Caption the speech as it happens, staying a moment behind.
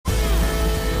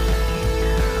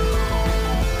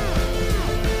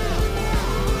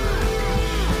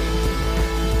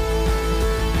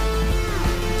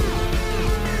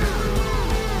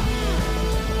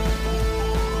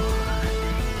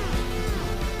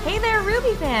Hey there,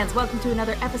 RWBY fans! Welcome to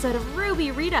another episode of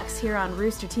RWBY Redux here on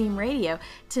Rooster Team Radio.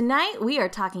 Tonight we are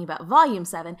talking about Volume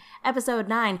 7, Episode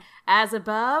 9, As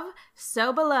Above,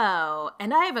 So Below.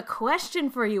 And I have a question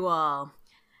for you all.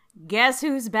 Guess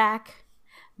who's back?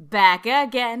 Back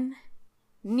again.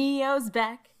 Neo's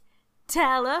back.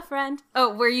 Tell a friend.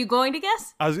 Oh, were you going to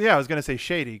guess? I was going to say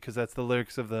Shady because that's the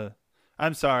lyrics of the...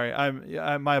 I'm sorry.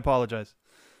 I apologize.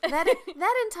 That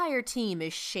entire team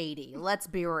is shady. Let's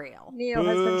be real. Neo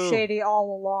has been shady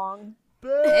all along. Boo!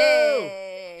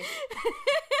 Hey.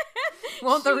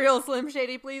 Won't the real Slim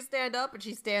Shady please stand up? And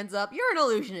she stands up. You're an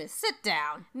illusionist. Sit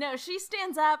down. No, she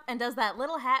stands up and does that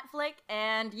little hat flick,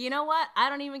 and you know what? I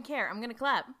don't even care. I'm gonna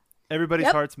clap. Everybody's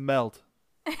hearts melt.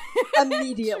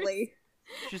 Immediately.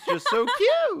 She's just so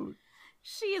cute.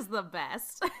 She is the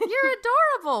best. You're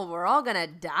adorable. We're all gonna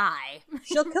die.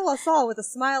 She'll kill us all with a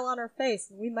smile on her face,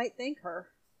 and we might thank her.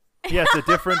 Yeah, it's a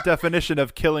different definition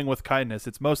of killing with kindness.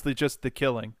 It's mostly just the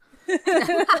killing.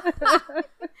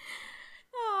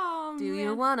 Oh, Do man.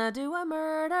 you wanna do a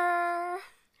murder?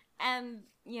 And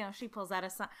she pulls out a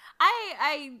sign.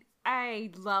 I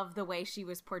love the way she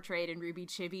was portrayed in Ruby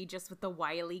Chibi, just with the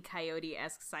Wile E.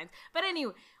 Coyote-esque signs. But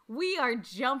anyway, we are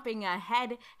jumping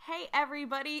ahead. Hey,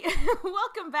 everybody.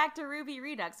 Welcome back to RWBY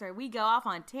Redux, where we go off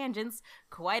on tangents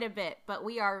quite a bit. But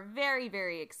we are very,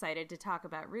 very excited to talk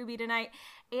about RWBY tonight.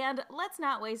 And let's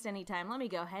not waste any time. Let me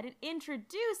go ahead and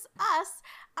introduce us.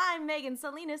 I'm Megan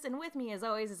Salinas, and with me, as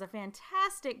always, is a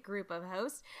fantastic group of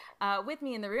hosts. With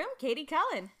me in the room, Katie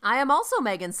Cullen. I am also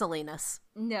Megan Salinas.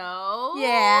 No.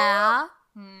 Yeah.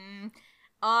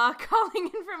 Calling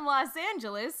in from Los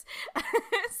Angeles,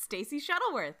 Stacy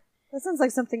Shuttleworth. That sounds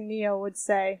like something Neo would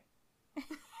say.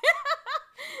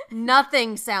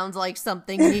 Nothing sounds like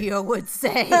something Neo would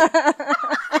say.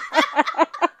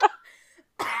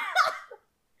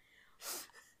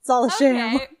 It's all a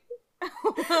sham. Okay.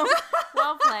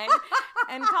 well played.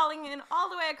 And calling in all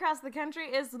the way across the country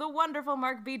is the wonderful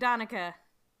Mark B. Donica.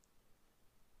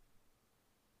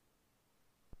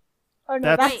 Oh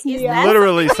no, That's that's Wait, is Neo. that-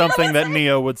 Literally something that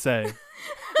Neo would say.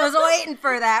 I was waiting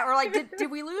for that. We're like, did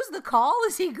we lose the call?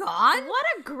 Is he gone? What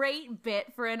a great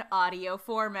bit for an audio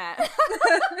format.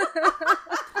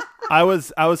 I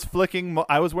was flicking.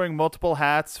 I was wearing multiple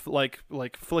hats,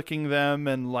 like flicking them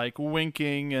and like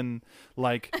winking and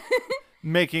like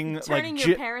making Turning like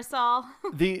your parasol.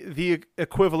 the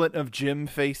equivalent of gym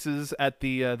faces at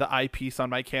the eyepiece on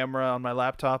my camera on my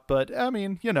laptop. But I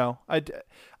mean,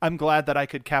 I'm glad that I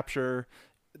could capture.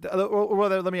 Well,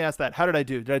 let me ask that. How did I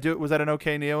do? Did I do it? Was that an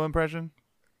okay Neo impression?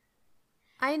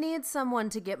 I need someone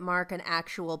to get Mark an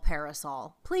actual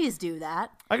parasol. Please do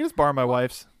that. I can just borrow my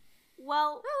wife's.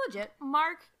 Well, Legit.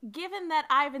 Mark, given that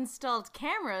I've installed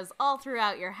cameras all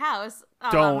throughout your house,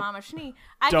 Don't. Mama Schnee,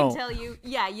 I Don't. can tell you,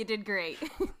 yeah, you did great.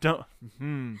 Don't.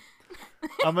 I'm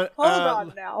a, Hold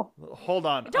on now. Hold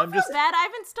on. Don't I'm feel just bad.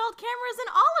 I've installed cameras in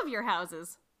all of your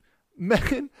houses.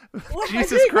 Megan. What am I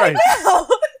Jesus doing right Christ. now?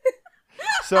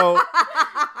 So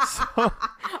All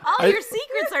your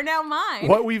secrets are now mine.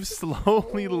 what we've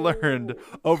slowly learned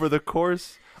over the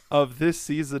course of this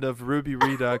season of RWBY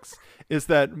Redux is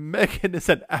that Megan is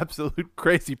an absolute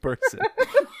crazy person.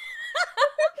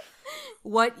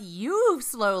 What you've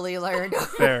slowly learned.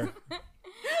 Fair.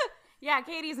 Yeah,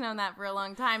 Katie's known that for a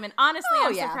long time, and honestly, Oh,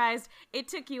 I'm yeah. surprised it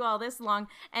took you all this long.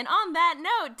 And on that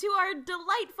note, to our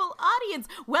delightful audience,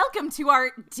 welcome to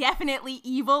our definitely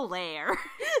evil lair.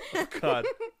 God.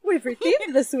 We've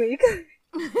rethemed this week.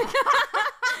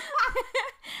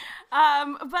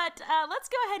 But let's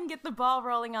go ahead and get the ball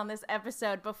rolling on this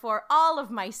episode before all of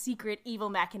my secret evil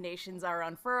machinations are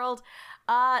unfurled.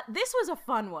 This was a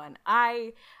fun one.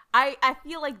 I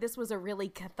feel like this was a really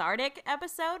cathartic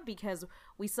episode because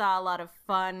we saw a lot of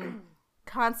fun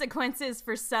consequences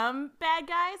for some bad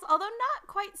guys, although not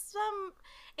quite some.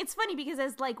 It's funny because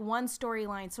as like one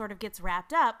storyline sort of gets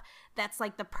wrapped up, that's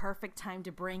like the perfect time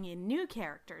to bring in new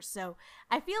characters. So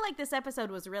I feel like this episode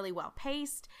was really well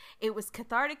paced. It was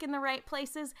cathartic in the right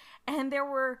places, and there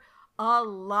were a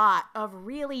lot of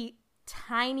really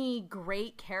tiny,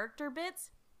 great character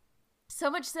bits. So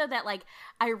much so that like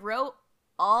I wrote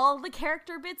all the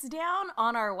character bits down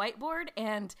on our whiteboard,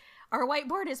 and our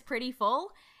whiteboard is pretty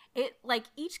full. It like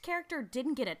each character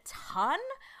didn't get a ton,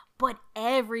 but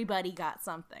everybody got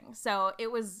something. So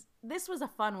this was a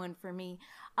fun one for me.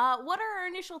 What are our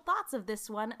initial thoughts of this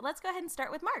one? Let's go ahead and start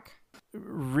with Mark.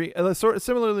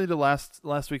 Similarly to last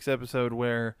week's episode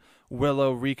where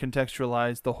Willow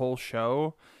recontextualized the whole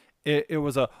show, it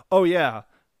was a, oh yeah,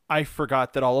 I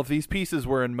forgot that all of these pieces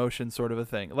were in motion, sort of a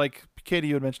thing. Like Katie,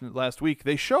 you had mentioned it last week.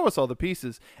 They show us all the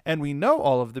pieces, and we know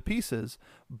all of the pieces,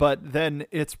 but then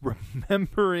it's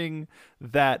remembering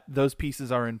that those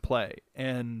pieces are in play.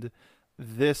 And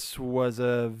this was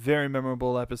a very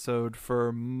memorable episode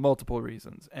for multiple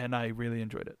reasons, and I really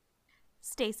enjoyed it.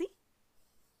 Stacy?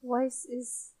 Weiss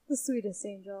is the sweetest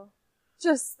angel.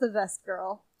 Just the best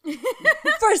girl.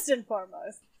 First and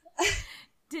foremost.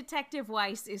 Detective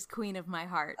Weiss is queen of my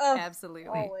heart. Oh,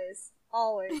 Absolutely. Always.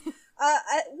 I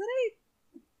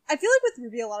feel like with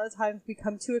Ruby, a lot of times we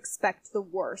come to expect the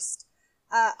worst.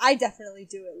 I definitely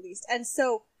do, at least. And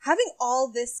so, having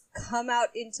all this come out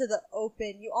into the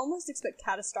open, you almost expect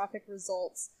catastrophic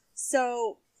results.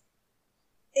 So,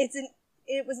 it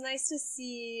was nice to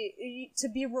see, to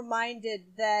be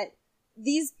reminded that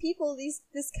these people,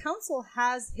 this council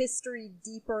has history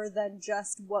deeper than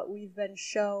just what we've been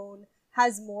shown,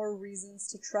 has more reasons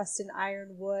to trust in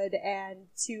Ironwood and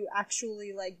to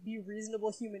actually, like, be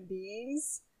reasonable human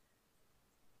beings,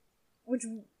 which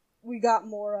we got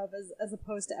more of as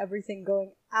opposed to everything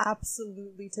going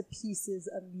absolutely to pieces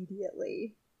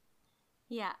immediately.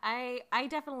 Yeah, I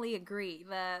definitely agree.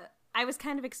 I was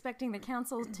kind of expecting the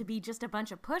council to be just a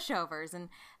bunch of pushovers, and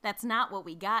that's not what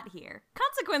we got here.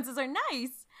 Consequences are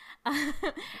nice.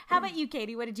 How about you,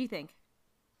 Katie? What did you think?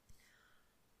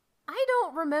 I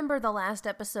don't remember the last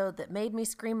episode that made me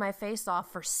scream my face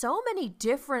off for so many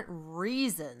different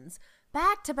reasons.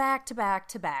 Back to back to back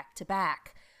to back to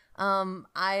back. I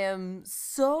am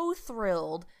so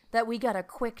thrilled that we got a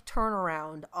quick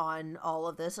turnaround on all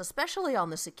of this, especially on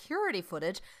the security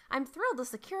footage. I'm thrilled the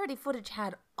security footage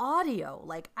had audio.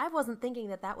 Like, I wasn't thinking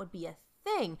that would be a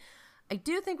thing. I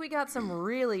do think we got some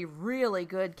really, really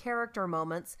good character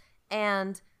moments,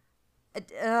 and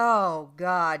oh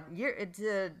god, you're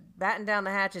batten down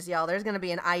the hatches, y'all. There's gonna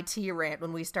be an IT rant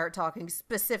when we start talking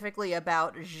specifically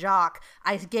about Jacques.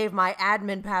 I gave my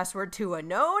admin password to a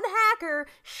known hacker,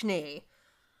 Schnee.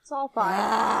 It's all fine.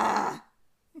 I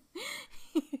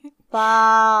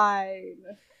Fine.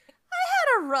 had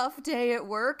a rough day at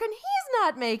work, and he's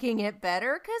not making it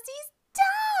better because he's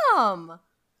dumb.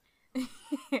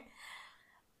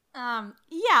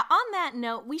 Yeah, on that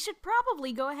note, we should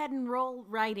probably go ahead and roll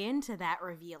right into that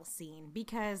reveal scene,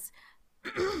 because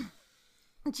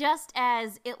just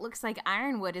as it looks like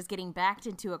Ironwood is getting backed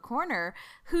into a corner,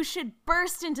 who should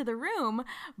burst into the room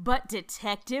but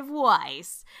Detective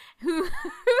Weiss, who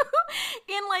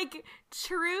in, like,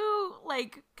 true,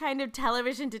 like, kind of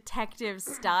television detective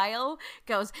style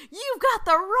goes, "You've got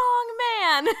the wrong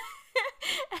man!"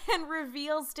 and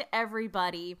reveals to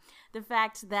everybody the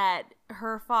fact that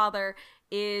her father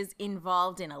is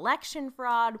involved in election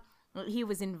fraud. He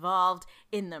was involved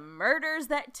in the murders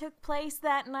that took place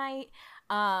that night.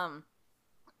 And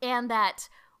that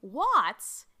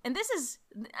Watts, and this is,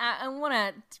 I want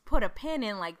to put a pin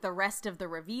in, like, the rest of the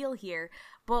reveal here,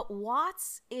 but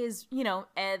Watts is, you know,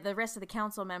 the rest of the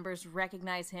council members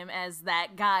recognize him as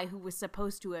that guy who was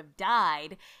supposed to have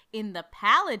died in the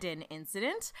Paladin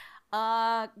incident.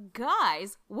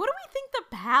 Guys, what do we think the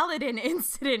Paladin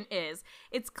incident is?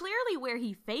 It's clearly where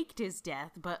he faked his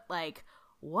death, but, like,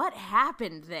 what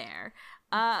happened there?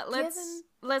 Let's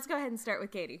go ahead and start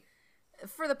with Katie.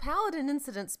 For the Paladin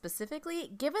incident specifically,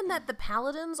 given that the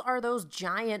Paladins are those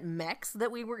giant mechs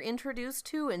that we were introduced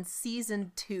to in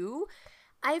Season 2,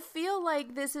 I feel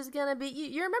like this is gonna be...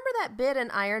 You remember that bit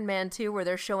in Iron Man 2 where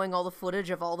they're showing all the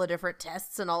footage of all the different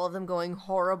tests and all of them going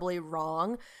horribly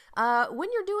wrong? When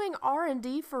you're doing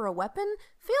R&D for a weapon,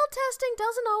 field testing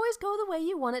doesn't always go the way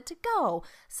you want it to go.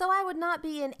 So I would not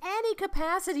be in any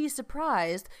capacity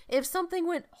surprised if something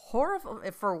went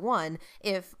for one,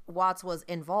 if Watts was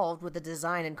involved with the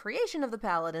design and creation of the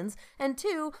Paladins, and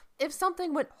two, if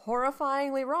something went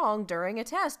horrifyingly wrong during a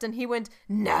test and he went,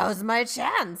 "Now's my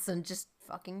chance," and just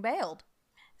fucking bailed.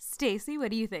 Stacy,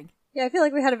 what do you think? Yeah, I feel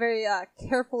like we had a very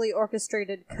carefully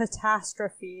orchestrated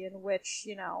catastrophe in which,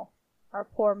 you know, our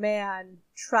poor man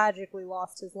tragically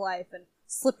lost his life and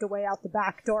slipped away out the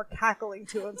back door cackling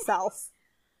to himself.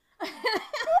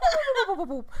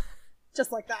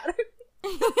 Just like that.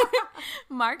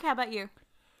 Mark, how about you?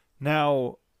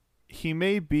 Now, he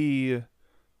may be...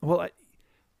 Well,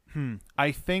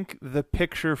 I think the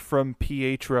picture from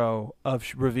Pietro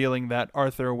of revealing that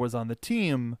Arthur was on the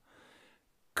team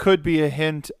could be a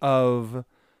hint of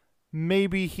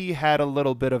maybe he had a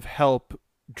little bit of help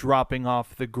dropping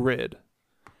off the grid.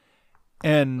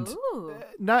 And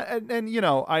you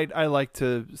know, I like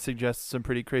to suggest some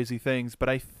pretty crazy things, but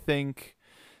I think,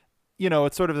 you know,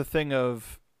 it's sort of the theme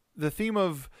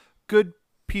of good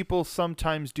people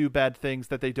sometimes do bad things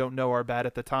that they don't know are bad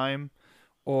at the time,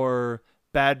 or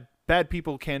bad bad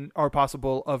people are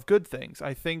possible of good things.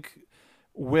 I think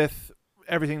with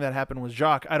everything that happened with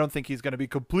Jacques, I don't think he's going to be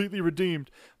completely redeemed,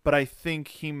 but I think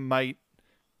he might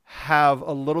have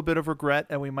a little bit of regret,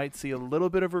 and we might see a little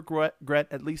bit of regret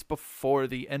at least before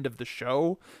the end of the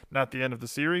show, not the end of the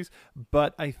series.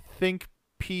 But I think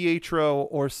Pietro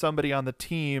or somebody on the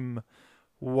team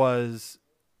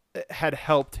had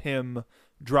helped him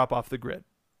drop off the grid.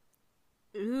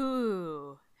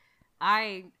 Ooh,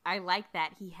 I like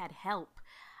that he had help.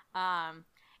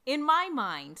 In my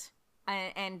mind,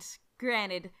 and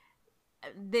granted,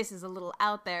 this is a little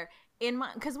out there,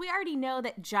 because we already know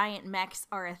that giant mechs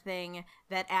are a thing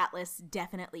that Atlas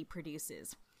definitely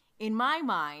produces. In my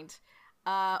mind,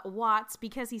 Watts,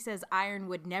 because he says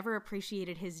Ironwood never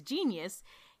appreciated his genius,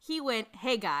 he went,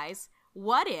 hey guys,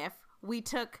 what if we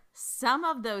took some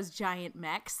of those giant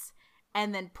mechs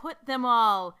and then put them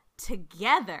all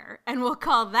together, and we'll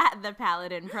call that the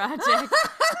Paladin Project?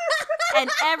 And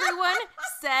everyone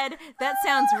said, that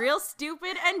sounds real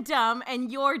stupid and dumb,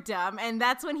 and you're dumb. And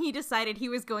that's when he decided he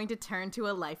was going to turn to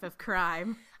a life of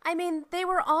crime. I mean, they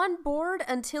were on board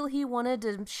until he wanted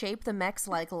to shape the mechs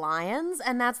like lions,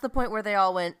 and that's the point where they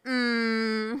all went,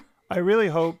 I really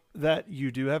hope that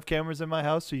you do have cameras in my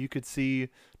house so you could see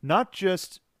not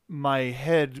just my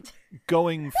head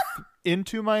going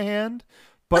into my hand,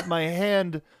 but my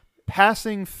hand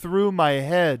passing through my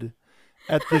head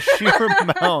at the sheer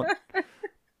amount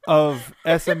of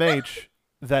SMH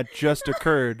that just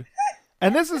occurred.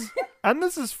 And this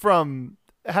is from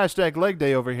 #leg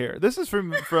day over here. This is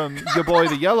from your boy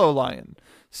the Yellow Lion.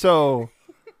 So,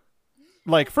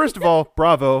 like, first of all,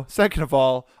 bravo. Second of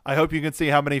all, I hope you can see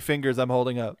how many fingers I'm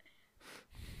holding up.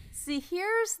 See,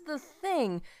 here's the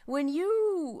thing. When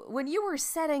you were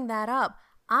setting that up,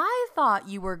 I thought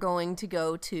you were going to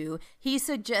go to, he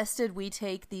suggested we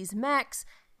take these mechs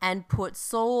and put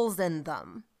souls in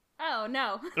them. Oh,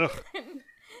 no.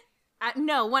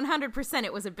 No, 100%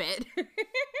 it was a bit.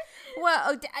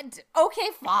 Well, okay,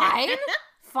 fine.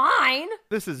 Fine.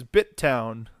 This is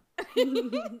BitTown.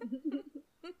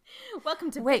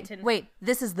 Welcome to Wait,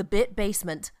 this is the Bit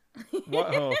Basement.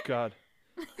 What? Oh, God.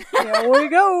 There we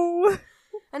go.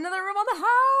 Another room on the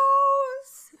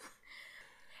house.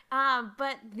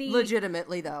 But the...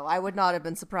 Legitimately, though, I would not have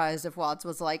been surprised if Watts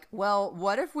was like, well,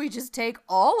 what if we just take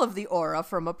all of the aura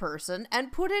from a person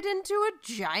and put it into a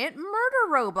giant murder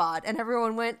robot? And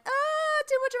everyone went,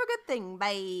 too much of a good thing,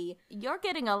 bye. You're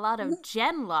getting a lot of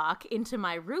genlock into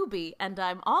my Ruby, and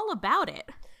I'm all about it.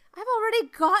 I've already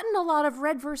gotten a lot of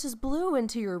red versus blue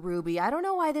into your Ruby. I don't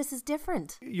know why this is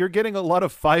different. You're getting a lot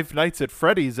of Five Nights at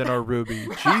Freddy's in our Ruby.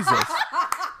 Jesus.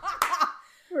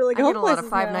 Really I get a lot of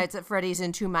Five Nights at Freddy's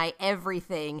into my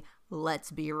everything.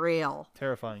 Let's be real.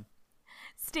 Terrifying.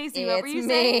 Stacey, what were you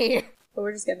saying? But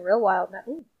we're just getting real wild now.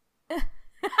 Ooh.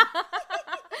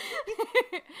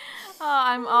 Oh,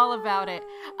 I'm all about it.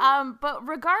 But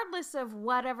regardless of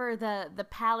whatever the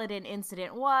Paladin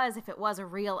incident was, if it was a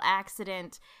real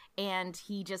accident and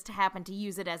he just happened to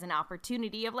use it as an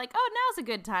opportunity of like, oh, now's a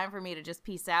good time for me to just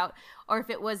peace out, or if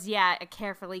it was, a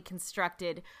carefully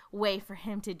constructed way for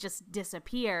him to just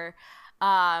disappear,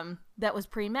 that was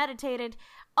premeditated.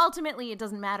 Ultimately, it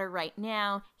doesn't matter right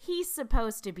now. He's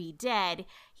supposed to be dead.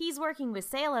 He's working with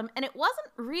Salem, and it wasn't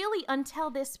really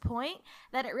until this point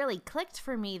that it really clicked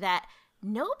for me that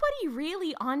nobody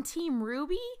really on Team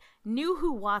Ruby knew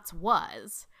who Watts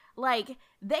was. Like,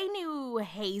 they knew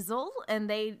Hazel, and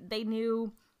they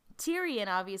knew Tyrion,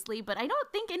 obviously, but I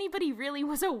don't think anybody really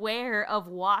was aware of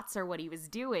Watts or what he was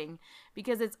doing,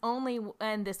 because it's only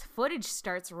when this footage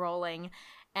starts rolling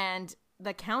and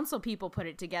the council people put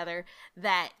it together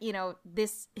that,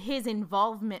 his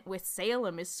involvement with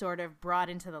Salem is sort of brought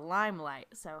into the limelight.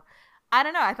 So, I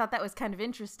don't know. I thought that was kind of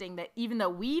interesting that even though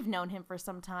we've known him for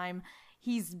some time,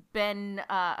 he's been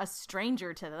a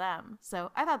stranger to them.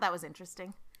 So, I thought that was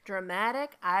interesting.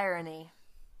 Dramatic irony.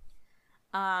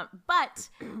 But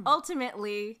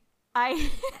ultimately, I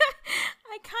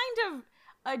kind of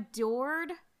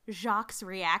adored Jacques'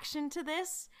 reaction to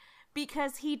this,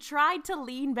 because he tried to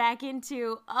lean back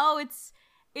into,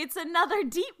 it's another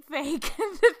deep fake.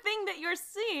 The thing that you're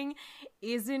seeing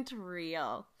isn't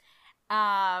real.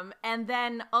 And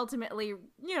then ultimately,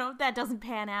 that doesn't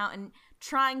pan out, and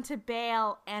trying to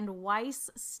bail, and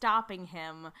Weiss stopping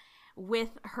him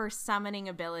with her summoning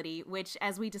ability, which,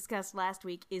 as we discussed last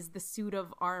week, is the suit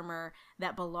of armor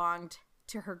that belonged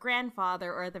to her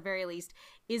grandfather, or at the very least,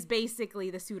 is basically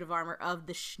the suit of armor of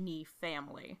the Schnee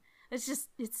family. It's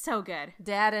so good.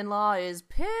 Dad-in-law is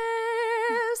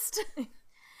pissed.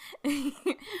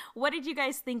 What did you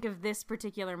guys think of this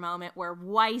particular moment where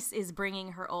Weiss is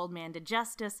bringing her old man to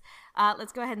justice?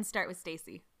 Let's go ahead and start with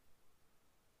Stacey.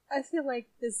 I feel like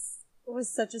this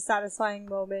was such a satisfying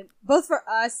moment, both for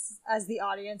us as the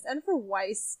audience and for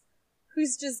Weiss,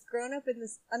 who's just grown up in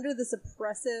this under this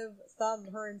oppressive thumb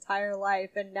her entire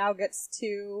life and now gets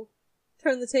to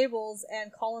turn the tables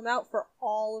and call him out for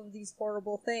all of these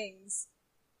horrible things,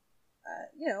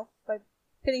 by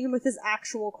pitting him with his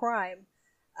actual crime.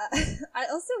 I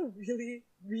also really,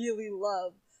 really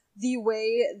love the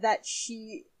way that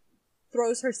she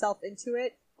throws herself into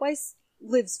it. Weiss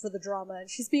lives for the drama, and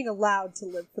she's being allowed to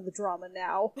live for the drama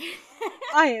now.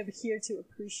 I am here to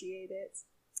appreciate it.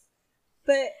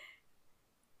 But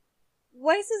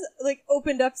Weiss is,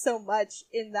 opened up so much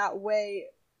in that way,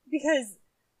 because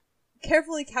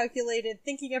carefully calculated,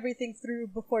 thinking everything through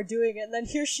before doing it, and then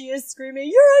here she is screaming,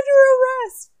 "You're under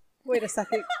arrest!" Wait a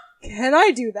second. Can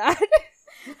I do that?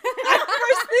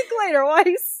 First, think later,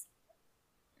 Weiss.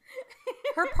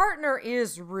 Her partner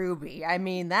is Ruby. I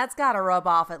mean, that's gotta rub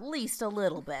off at least a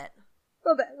little bit. A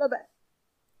little bit.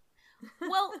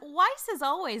 Well, Weiss has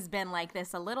always been like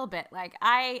this a little bit. Like,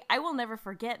 I will never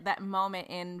forget that moment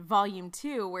in Volume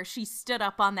 2 where she stood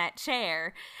up on that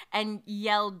chair and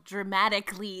yelled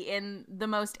dramatically in the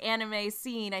most anime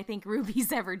scene I think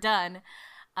Ruby's ever done.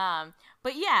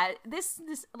 But yeah, this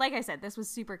like I said, this was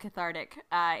super cathartic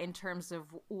in terms of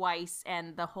Weiss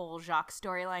and the whole Jacques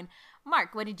storyline.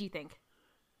 Mark, what did you think?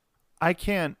 I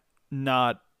can't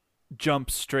not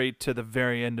jump straight to the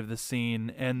very end of the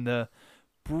scene and the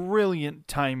brilliant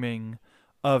timing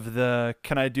of the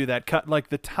 "can I do that" cut. Like,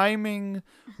 the timing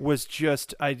was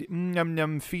just,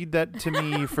 feed that to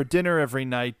me for dinner every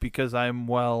night because I'm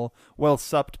well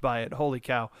supped by it. Holy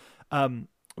cow.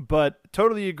 But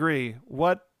totally agree.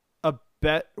 What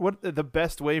the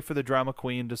best way for the drama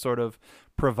queen to sort of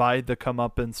provide the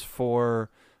comeuppance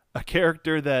for a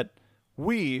character that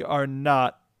we are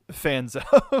not fans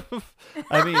of.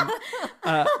 I mean,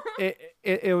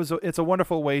 it's a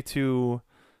wonderful way to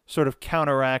sort of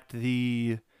counteract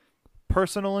the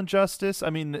personal injustice. I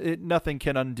mean, nothing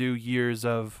can undo years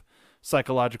of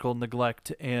psychological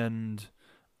neglect and,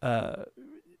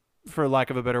 for lack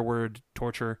of a better word,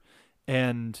 torture.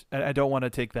 And I don't want to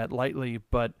take that lightly,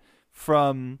 but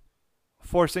from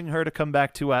forcing her to come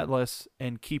back to Atlas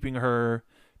and keeping her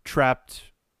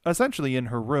trapped essentially in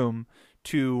her room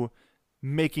to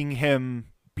making him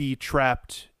be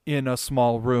trapped in a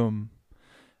small room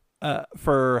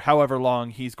for however long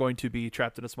he's going to be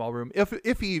trapped in a small room,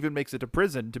 if he even makes it to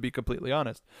prison, to be completely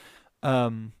honest,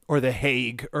 or the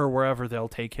Hague, or wherever they'll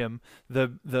take him,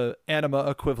 the anima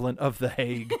equivalent of the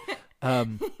Hague,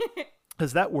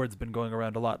 because that word's been going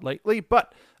around a lot lately.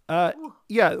 But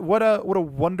yeah, what a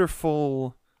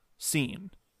wonderful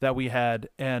scene that we had,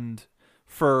 and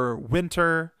for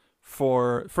Winter,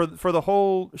 for the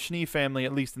whole Schnee family,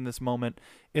 at least in this moment,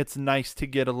 it's nice to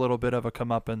get a little bit of a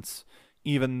comeuppance,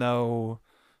 even though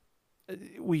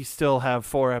we still have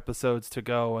 4 episodes to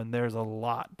go and there's a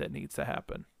lot that needs to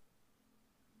happen.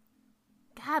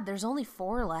 God, there's only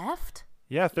 4 left?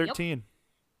 Yeah, 13. Yep.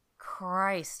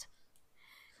 Christ.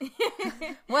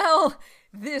 Well,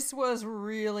 this was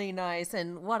really nice,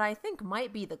 and what I think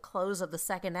might be the close of the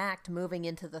second act moving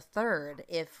into the third,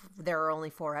 if there are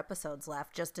only 4 episodes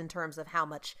left, just in terms of how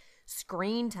much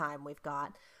screen time we've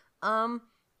got.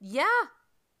 Yeah,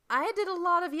 I did a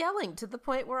lot of yelling to the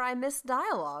point where I missed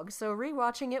dialogue, so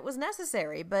rewatching it was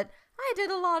necessary, but I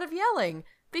did a lot of yelling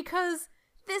because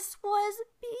this was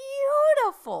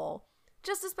beautiful.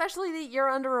 Just especially that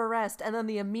you're under arrest and then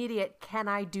the immediate "can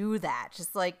I do that?"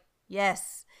 Just like,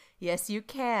 yes you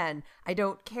can. I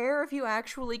don't care if you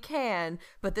actually can,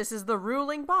 but this is the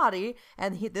ruling body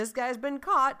and this guy's been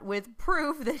caught with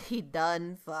proof that he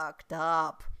done fucked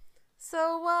up.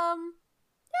 So,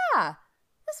 yeah,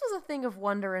 this was a thing of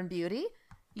wonder and beauty.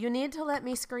 You need to let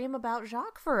me scream about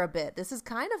Jacques for a bit. This is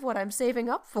kind of what I'm saving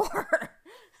up for.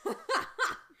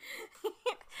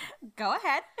 Go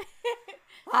ahead.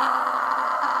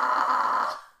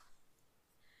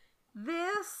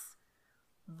 This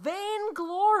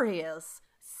vainglorious,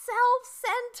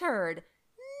 self-centered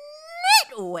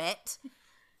nitwit.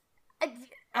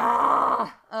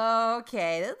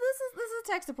 Okay, this is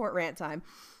tech support rant time.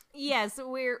 Yes,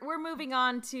 we're moving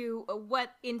on to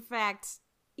what, in fact,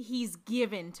 he's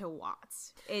given to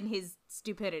Watts in his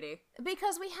stupidity.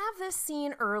 Because we have this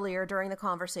scene earlier during the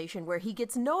conversation where he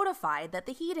gets notified that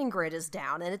the heating grid is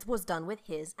down and it was done with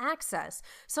his access.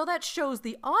 So that shows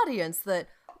the audience that,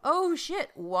 oh shit,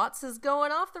 Watts is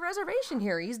going off the reservation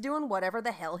here. He's doing whatever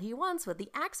the hell he wants with the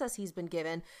access he's been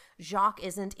given. Jacques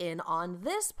isn't in on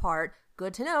this part.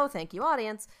 Good to know. Thank you,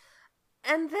 audience.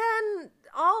 And then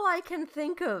all I can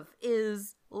think of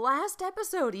is, Last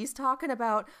episode, he's talking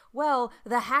about, well,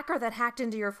 the hacker that hacked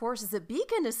into your forces at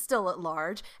Beacon is still at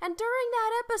large. And during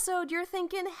that episode, you're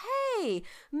thinking, hey,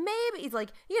 maybe, he's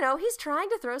like, he's trying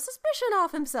to throw suspicion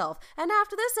off himself. And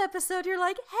after this episode, you're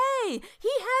like, hey,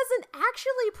 he hasn't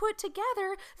actually put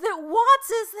together that Watts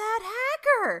is that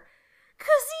hacker. 'Cause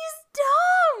he's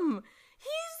dumb.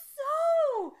 He's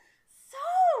so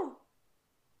dumb.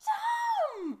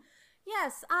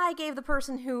 Yes, I gave the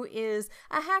person who is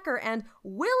a hacker and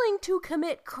willing to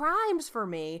commit crimes for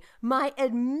me my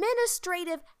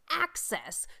administrative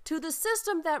access to the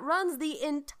system that runs the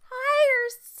entire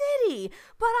city,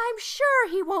 but I'm sure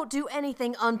he won't do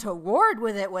anything untoward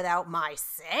with it without my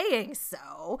saying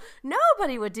so.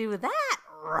 Nobody would do that,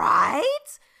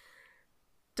 right?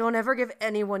 Don't ever give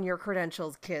anyone your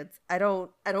credentials, kids. I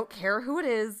don't care who it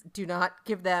is. Do not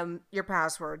give them your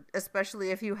password,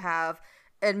 especially if you have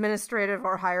administrative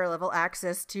or higher level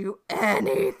access to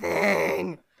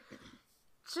anything.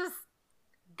 Just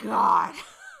God.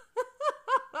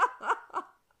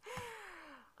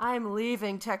 I'm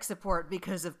leaving tech support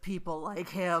because of people like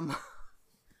him.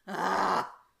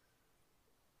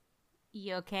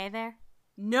 You okay there?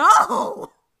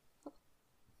 No!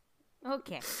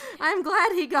 Okay. I'm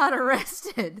glad he got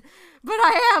arrested, but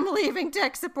I am leaving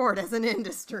tech support as an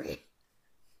industry.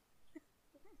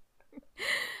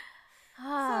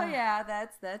 So yeah,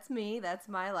 that's me. That's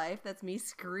my life. That's me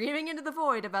screaming into the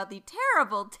void about the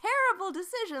terrible, terrible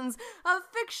decisions of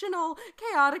fictional,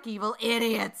 chaotic, evil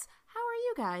idiots. How are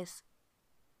you guys?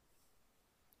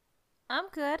 I'm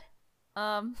good.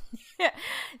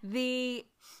 The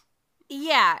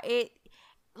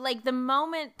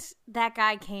moment that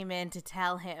guy came in to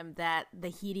tell him that the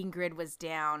heating grid was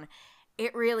down,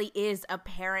 it really is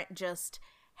apparent just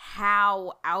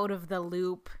how out of the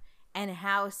loop and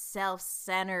how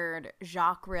self-centered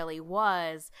Jacques really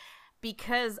was.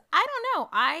 Because I don't know,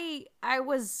 I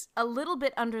was a little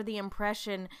bit under the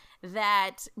impression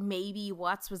that maybe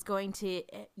Watts was going to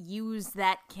use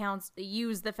the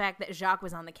fact that Jacques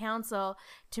was on the council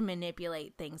to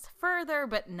manipulate things further,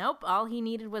 but nope, all he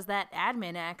needed was that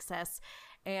admin access.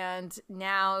 And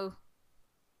now,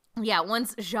 yeah,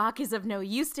 once Jacques is of no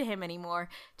use to him anymore,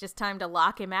 just time to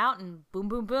lock him out and boom,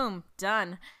 boom, boom,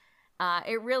 done.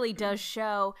 It really does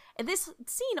show. And this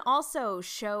scene also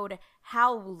showed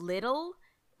how little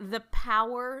the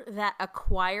power that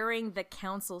acquiring the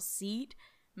council seat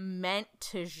meant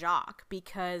to Jacques,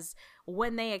 because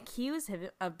when they accuse him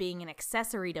of being an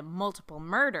accessory to multiple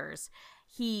murders,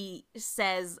 he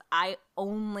says, I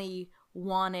only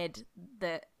wanted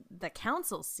the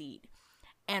council seat.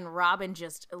 And Robin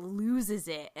just loses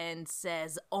it and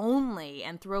says only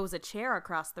and throws a chair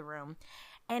across the room.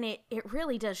 And it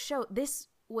really does show this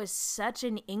was such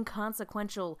an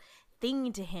inconsequential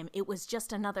thing to him. It was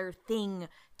just another thing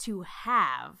to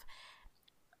have.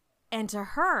 And to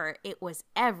her, it was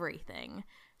everything.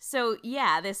 So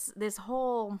yeah, this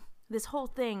whole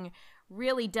thing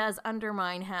really does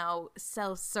undermine how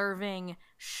self-serving,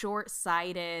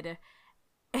 short-sighted,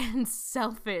 and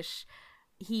selfish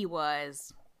he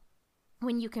was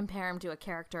when you compare him to a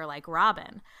character like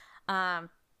Robin.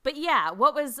 But yeah,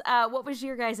 what was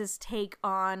your guys' take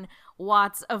on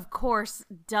Watts, of course,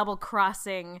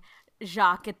 double-crossing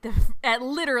Jacques at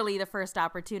literally the first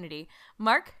opportunity?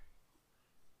 Mark?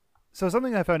 So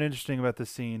something I found interesting about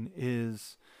this scene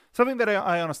is something that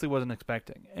I honestly wasn't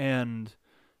expecting. And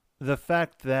the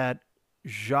fact that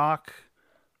Jacques,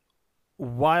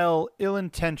 while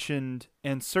ill-intentioned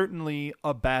and certainly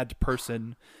a bad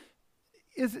person,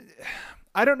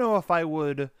 I don't know if I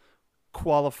would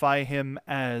qualify him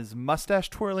as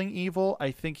mustache-twirling evil.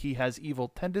 I think he has evil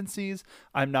tendencies.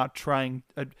 I'm trying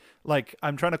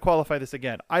to qualify this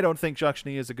again. I don't think Jacques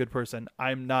Chenet is a good person.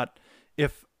 I'm not,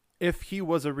 if he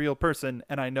was a real person,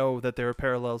 and I know that there are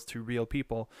parallels to real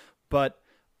people, but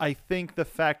I think the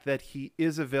fact that he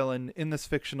is a villain in this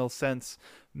fictional sense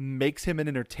makes him an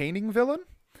entertaining villain.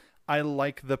 I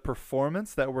like the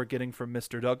performance that we're getting from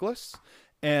Mr. Douglas,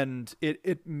 and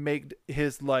it made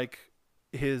his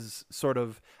sort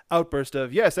of outburst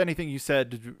of, yes, anything you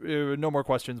said, no more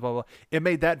questions, blah, blah. It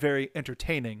made that very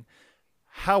entertaining.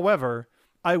 However,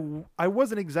 I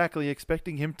wasn't exactly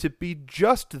expecting him to be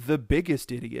just the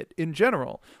biggest idiot in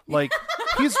general. Like,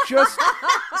 he's just,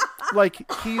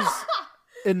 like, he's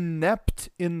inept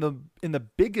in the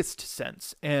biggest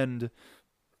sense. And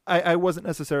I wasn't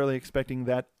necessarily expecting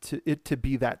it to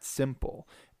be that simple.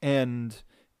 And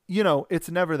it's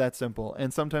never that simple.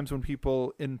 And sometimes when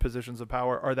people in positions of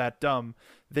power are that dumb,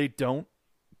 they don't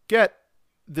get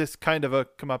this kind of a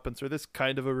comeuppance or this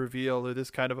kind of a reveal or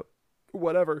this kind of a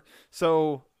whatever.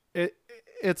 So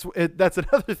that's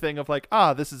another thing of like,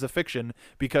 this is a fiction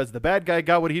because the bad guy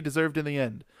got what he deserved in the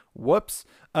end. Whoops.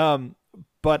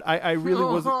 But I really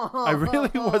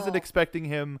wasn't expecting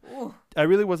him. I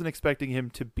really wasn't expecting him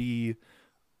to be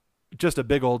just a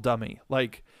big old dummy.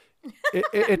 Like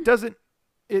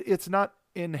it's not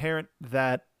inherent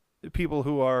that people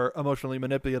who are emotionally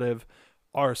manipulative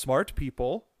are smart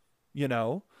people. You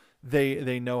know,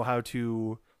 they know how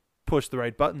to push the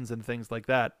right buttons and things like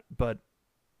that. But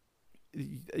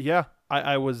yeah,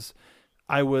 I was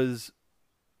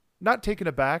not taken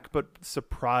aback, but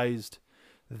surprised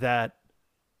that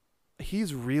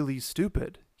he's really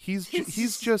stupid.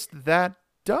 He's just that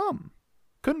dumb.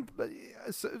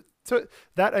 So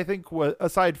that, I think, was,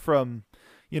 aside from,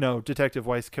 you know, Detective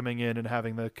Weiss coming in and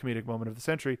having the comedic moment of the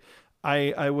century,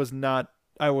 I was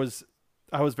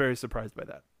very surprised by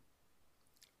that.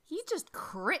 He just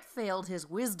crit failed his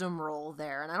wisdom roll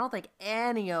there, and I don't think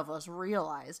any of us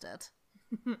realized it.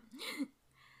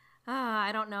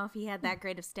 I don't know if he had that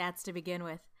great of stats to begin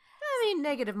with. I mean,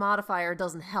 negative modifier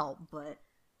doesn't help, but...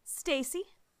 Stacy?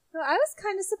 No, I was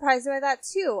kind of surprised by that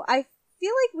too. I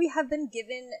feel like we have been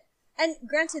given, and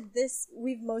granted this,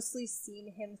 we've mostly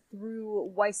seen him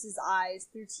through Weiss's eyes,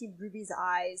 through Team Ruby's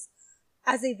eyes,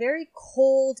 as a very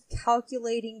cold,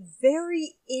 calculating,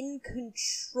 very in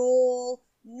control,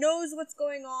 knows what's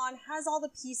going on, has all the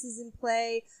pieces in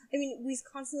play. I mean, we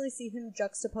constantly see him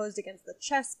juxtaposed against the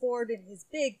chessboard in his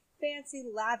big, fancy,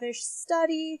 lavish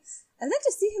study, and then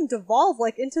to see him devolve,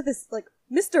 like, into this, like,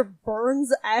 Mr.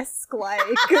 Burns-esque, like,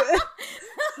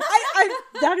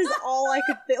 that is all I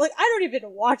could think. Like, I don't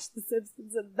even watch The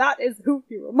Simpsons, and that is who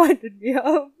he reminded me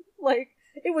of. Like,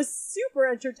 it was super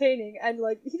entertaining, and,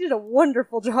 like, he did a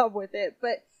wonderful job with it,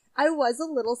 but I was a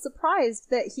little surprised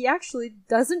that he actually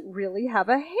doesn't really have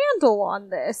a handle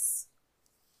on this.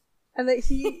 And that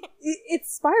it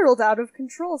spiraled out of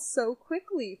control so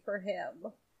quickly for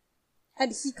him.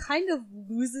 And he kind of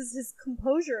loses his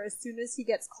composure as soon as he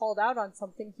gets called out on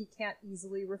something he can't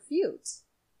easily refute.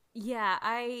 Yeah,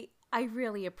 I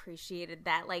really appreciated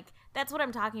that. Like, that's what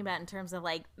I'm talking about in terms of,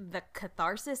 like, the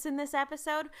catharsis in this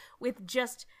episode, with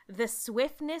just the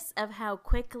swiftness of how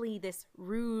quickly this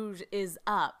ruse is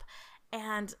up.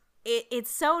 And it's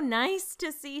so nice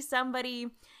to see somebody,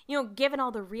 you know, given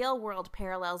all the real world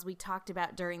parallels we talked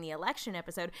about during the election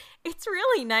episode, it's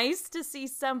really nice to see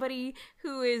somebody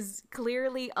who is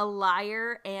clearly a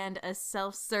liar and a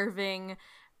self-serving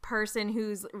person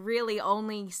who's really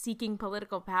only seeking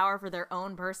political power for their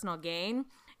own personal gain.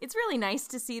 It's really nice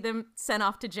to see them sent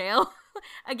off to jail.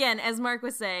 Again, as Mark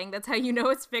was saying, that's how you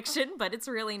know it's fiction, but it's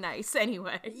really nice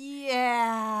anyway.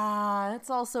 Yeah,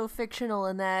 it's also fictional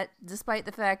in that, despite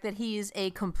the fact that he's a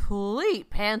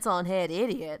complete pants-on-head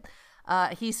idiot,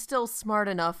 he's still smart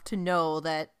enough to know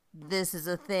that this is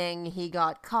a thing, he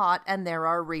got caught, and there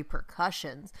are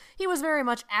repercussions. He was very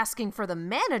much asking for the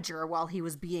manager while he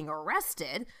was being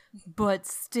arrested, but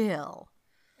still.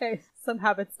 Hey, some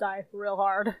habits die real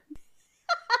hard.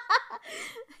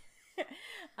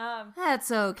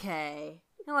 That's okay.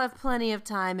 He'll have plenty of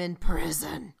time in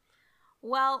prison.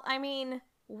 Well, I mean,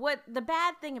 what the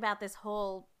bad thing about this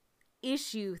whole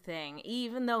issue thing,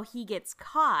 even though he gets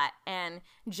caught and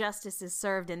justice is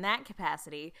served in that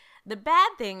capacity, the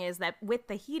bad thing is that with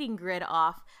the heating grid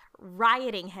off,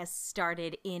 rioting has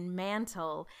started in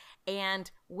Mantle,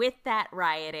 and with that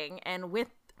rioting and with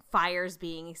fires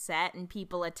being set and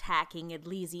people attacking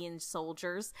Elysian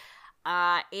soldiers,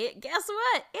 guess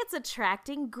what? It's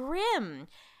attracting Grimm.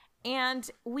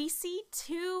 And we see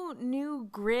 2 new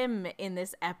Grimm in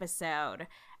this episode.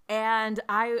 And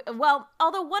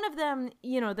although one of them,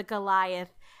 you know, the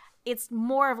Goliath, it's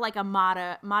more of like a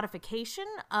modification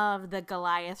of the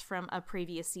Goliath from a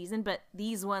previous season, but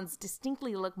these ones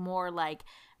distinctly look more like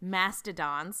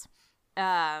mastodons,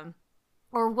 or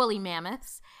woolly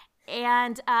mammoths.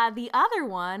 And the other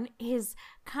one is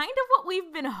kind of what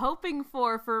we've been hoping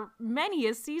for many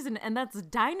a season, and that's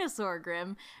Dinosaur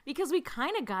Grimm, because we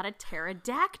kind of got a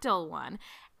pterodactyl one.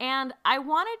 And I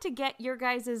wanted to get your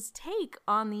guys' take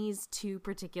on these 2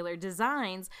 particular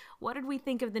designs. What did we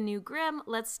think of the new Grimm?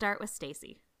 Let's start with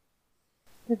Stacy.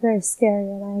 They're very scary,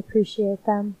 and I appreciate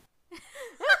them.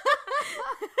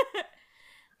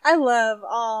 I love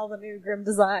all the new Grimm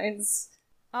designs.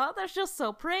 Oh, they're just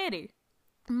so pretty.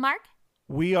 Mark?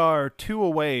 We are 2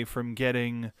 away from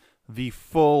getting the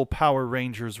full Power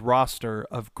Rangers roster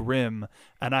of Grimm,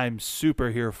 and I'm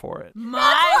super here for it. That's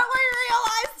what we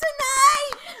realized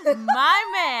tonight! My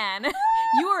man,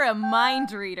 you are a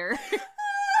mind reader.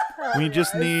 We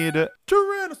just need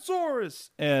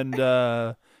Tyrannosaurus and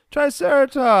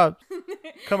Triceratops.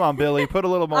 Come on, Billy, put a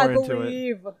little more I into it.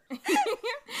 believe.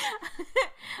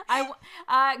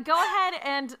 Go ahead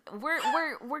and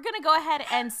we're gonna go ahead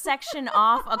and section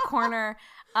off a corner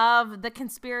of the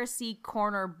conspiracy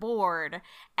corner board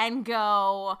and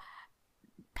go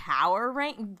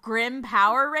Grim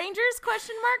Power Rangers ?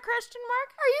 Question mark?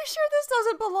 Are you sure this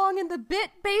doesn't belong in the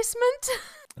bit basement?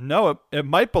 No, it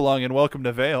might belong in Welcome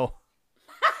to Vale.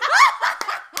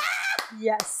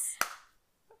 Yes.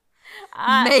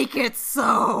 Make it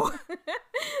so.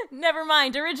 Never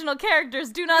mind. Original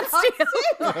characters do not steal.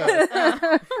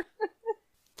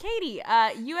 Katie,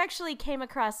 you actually came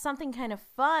across something kind of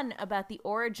fun about the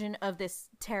origin of this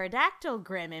pterodactyl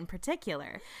Grim in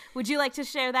particular. Would you like to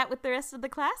share that with the rest of the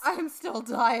class? I'm still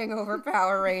dying over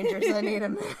Power Rangers. I need a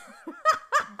minute.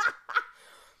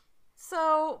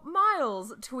 So,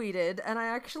 Miles tweeted, and I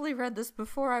actually read this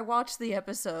before I watched the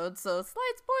episode, so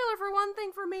slight spoiler for one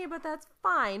thing for me, but that's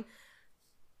fine.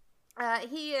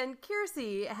 He and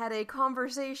Kiersey had a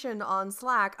conversation on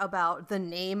Slack about the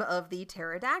name of the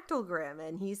pterodactyl Grim,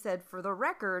 and he said, for the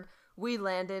record, we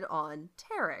landed on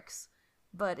Teryx.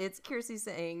 But it's Kiersey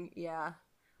saying, yeah,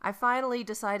 I finally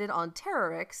decided on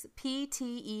Terrorix,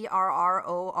 Pterroryx,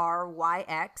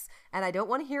 and I don't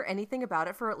want to hear anything about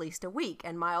it for at least a week.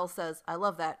 And Miles says, I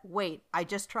love that. Wait, I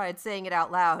just tried saying it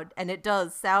out loud, and it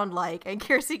does sound like. And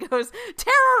Kiersey goes,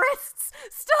 terrorists!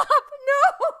 Stop!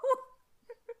 No!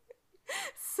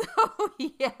 So,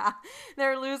 yeah,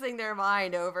 they're losing their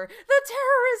mind over the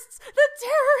terrorists!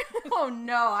 Oh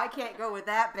no, I can't go with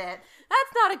that bit.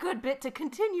 That's not a good bit to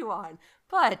continue on.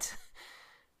 But,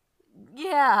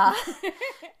 yeah,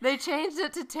 they changed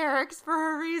it to Teryx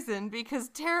for a reason, because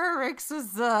Teryx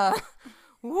was,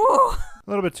 woo! A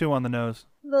little bit too on the nose.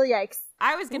 Little yikes.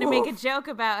 I was going to make a joke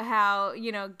about how,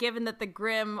 given that the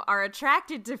Grim are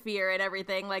attracted to fear and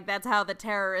everything, like that's how the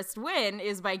terrorists win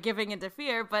is by giving into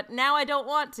fear, but now I don't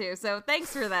want to, so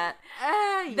thanks for that.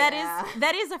 Yeah.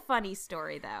 That is a funny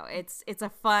story, though. It's a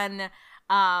fun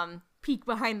peek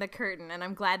behind the curtain, and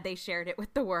I'm glad they shared it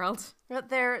with the world.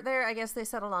 But I guess they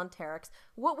settled on Teryx.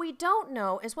 What we don't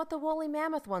know is what the woolly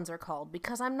mammoth ones are called,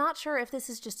 because I'm not sure if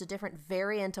this is just a different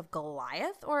variant of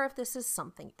Goliath or if this is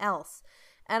something else.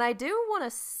 And I do want to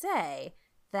say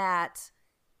that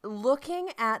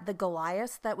looking at the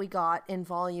Goliaths that we got in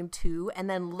Volume 2 and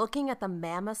then looking at the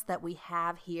mammoths that we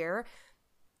have here,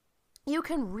 you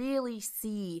can really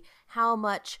see how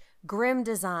much Grim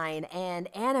design and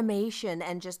animation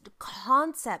and just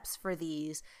concepts for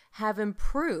these have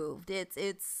improved.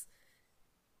 It's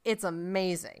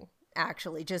amazing,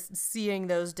 actually, just seeing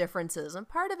those differences. And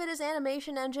part of it is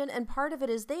animation engine, and part of it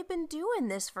is they've been doing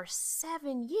this for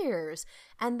 7 years,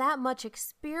 and that much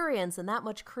experience and that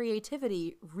much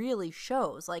creativity really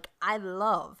shows. Like, I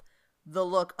love the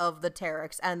look of the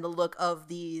Teryx and the look of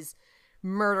these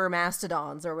murder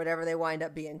mastodons or whatever they wind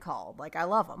up being called. Like, I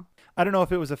love them. I don't know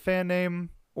if it was a fan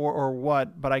name or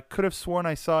what, but I could have sworn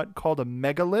I saw it called a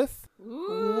megalith.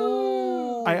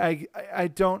 Ooh. I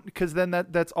don't, because then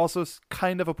that's also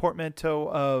kind of a portmanteau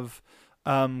of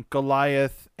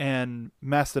Goliath and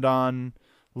Mastodon,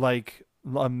 like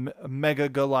mega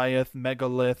Goliath,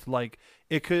 megalith. Like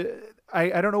it could.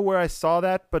 I don't know where I saw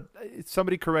that, but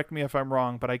somebody correct me if I'm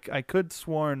wrong. But I could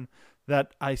sworn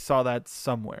that I saw that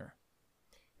somewhere.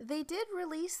 They did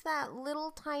release that little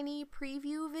tiny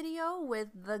preview video with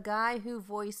the guy who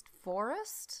voiced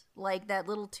Forrest, like that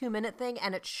little 2-minute thing,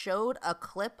 and it showed a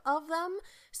clip of them.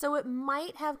 So it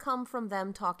might have come from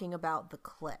them talking about the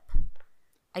clip.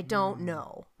 I don't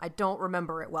know. I don't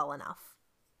remember it well enough.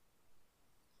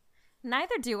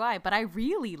 Neither do I, but I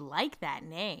really like that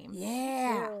name.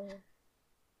 Yeah.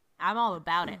 I'm all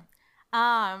about it.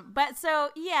 But so,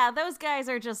 yeah, those guys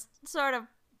are just sort of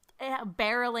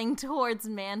barreling towards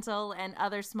Mantle, and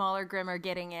other smaller Grim are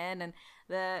getting in, and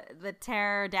the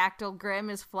pterodactyl Grim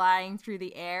is flying through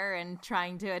the air and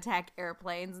trying to attack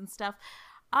airplanes and stuff.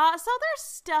 So there's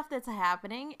stuff that's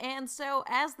happening, and so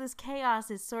as this chaos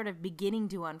is sort of beginning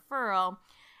to unfurl,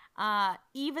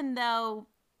 even though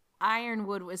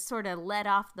Ironwood was sort of let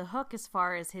off the hook as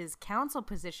far as his council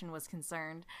position was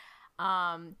concerned,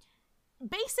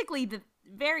 basically the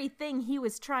very thing he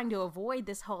was trying to avoid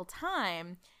this whole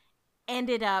time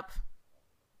ended up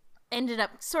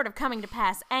sort of coming to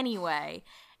pass anyway.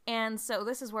 And so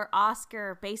this is where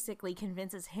Oscar basically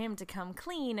convinces him to come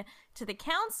clean to the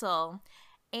council,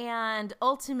 and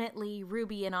ultimately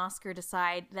Ruby and Oscar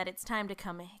decide that it's time to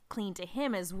come clean to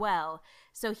him as well.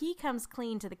 So he comes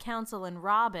clean to the council and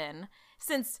Robin,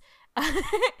 since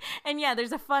and yeah,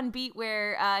 there's a fun beat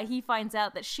where he finds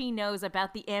out that she knows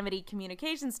about the Amity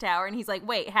Communications Tower, and he's like,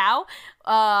 wait, how?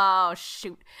 Oh,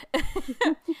 shoot.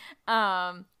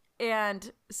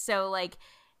 And so, like,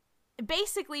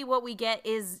 basically what we get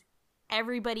is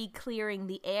everybody clearing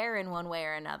the air in one way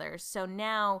or another. So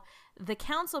now the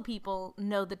council people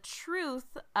know the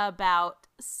truth about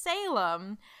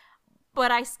Salem,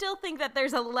 but I still think that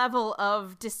there's a level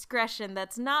of discretion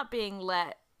that's not being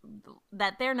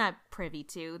that they're not privy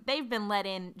to. They've been let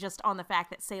in just on the fact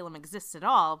that Salem exists at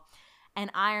all,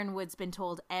 and Ironwood's been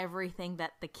told everything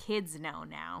that the kids know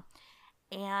now.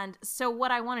 And so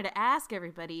what I wanted to ask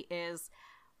everybody is,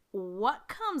 what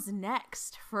comes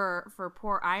next for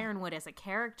poor Ironwood as a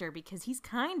character? Because he's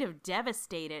kind of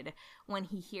devastated when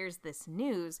he hears this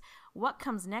news. What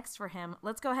comes next for him?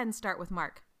 Let's go ahead and start with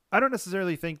Mark. I don't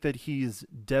necessarily think that he's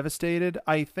devastated.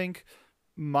 I think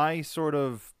my sort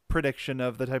of prediction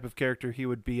of the type of character he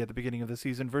would be at the beginning of the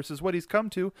season versus what he's come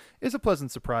to is a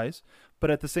pleasant surprise.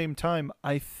 But at the same time,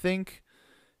 I think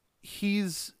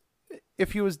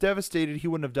if he was devastated, he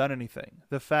wouldn't have done anything.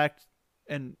 The fact,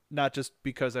 and not just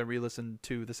because I re-listened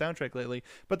to the soundtrack lately,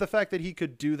 but the fact that he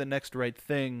could do the next right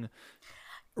thing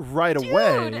right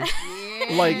away.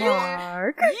 Like,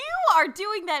 Mark. You are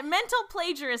doing that mental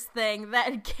plagiarist thing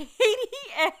that Katie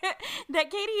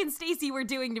and Stacey were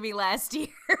doing to me last year.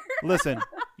 Listen,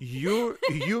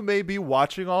 you may be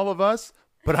watching all of us,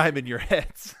 but I'm in your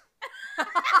heads.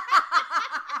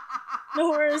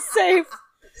 Nowhere is safe.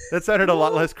 That sounded a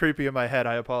lot less creepy in my head.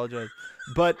 I apologize.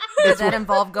 But Does that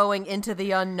involve going into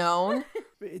the unknown?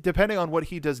 depending on what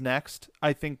he does next,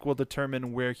 I think will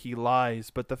determine where he lies.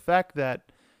 But the fact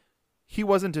that he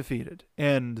wasn't defeated,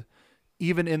 and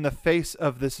even in the face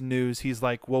of this news, he's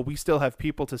like, well, we still have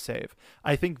people to save.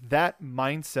 I think that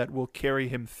mindset will carry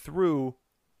him through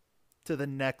to the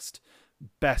next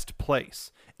best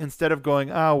place. Instead of going,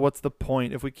 what's the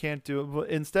point if we can't do it?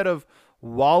 Instead of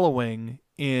wallowing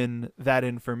in that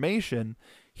information,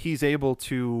 he's able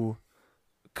to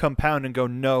compound and go,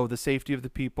 no, the safety of the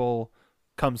people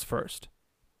comes first.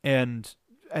 And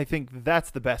I think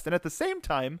that's the best. And at the same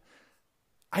time,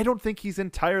 I don't think he's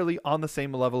entirely on the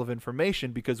same level of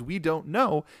information, because we don't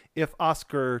know if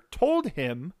Oscar told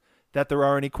him that there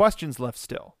are any questions left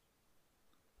still.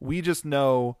 We just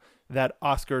know that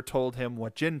Oscar told him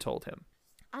what Jin told him.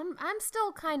 I'm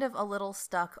still kind of a little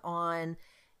stuck on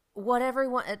what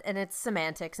everyone, and it's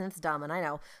semantics and it's dumb, and I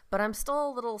know, but I'm still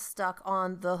a little stuck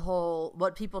on the whole,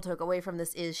 what people took away from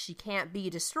this is she can't be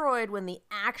destroyed, when the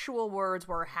actual words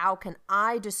were, how can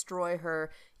I destroy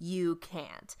her? You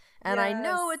can't. And yes. I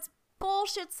know it's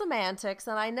bullshit semantics,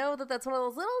 and I know that that's one of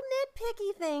those little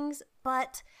nitpicky things,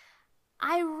 but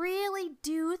I really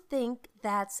do think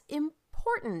that's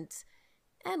important.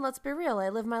 And let's be real, I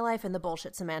live my life in the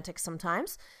bullshit semantics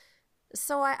sometimes.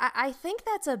 So I think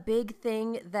that's a big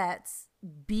thing that's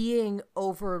being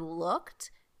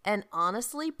overlooked, and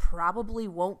honestly probably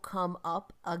won't come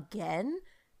up again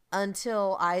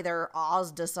until either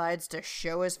Oz decides to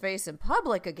show his face in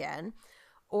public again,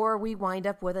 or we wind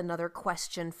up with another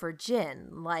question for Jin.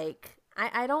 Like,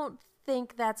 I don't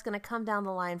think that's going to come down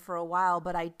the line for a while,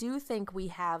 but I do think we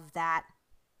have that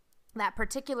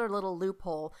particular little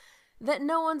loophole that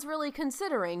no one's really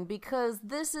considering, because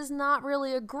this is not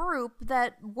really a group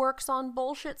that works on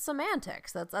bullshit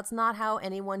semantics. That's not how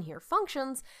anyone here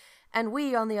functions, and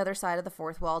we on the other side of the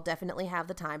fourth wall definitely have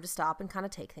the time to stop and kind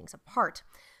of take things apart.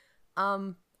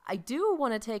 I do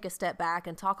want to take a step back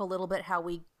and talk a little bit how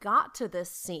we got to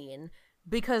this scene,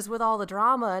 because with all the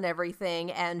drama and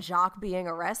everything, and Jacques being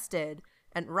arrested,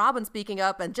 and Robin speaking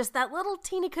up, and just that little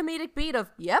teeny comedic beat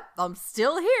of, yep, I'm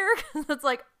still here, it's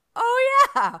like, oh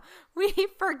yeah, we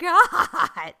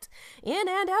forgot. In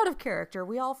and out of character,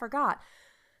 we all forgot.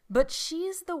 But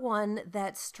she's the one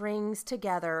that strings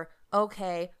together,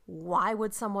 okay, why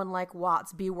would someone like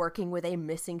Watts be working with a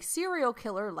missing serial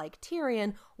killer like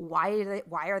Tyrion? Why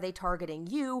are they targeting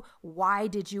you? Why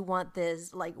did you want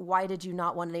this? Like, why did you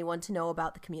not want anyone to know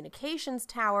about the communications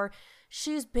tower?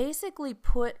 She's basically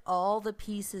put all the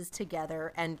pieces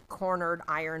together and cornered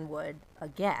Ironwood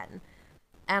again.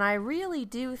 And I really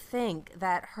do think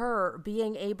that her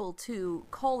being able to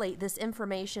collate this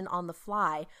information on the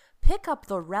fly, pick up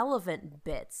the relevant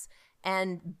bits,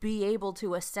 and be able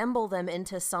to assemble them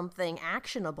into something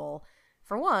actionable,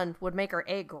 for one, would make her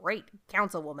a great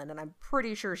councilwoman. And I'm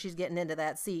pretty sure she's getting into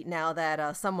that seat now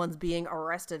that someone's being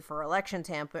arrested for election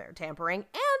tampering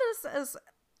and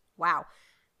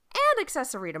and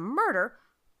accessory to murder.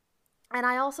 And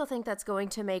I also think that's going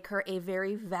to make her a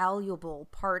very valuable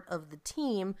part of the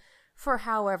team for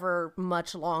however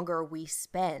much longer we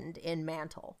spend in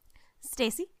Mantle.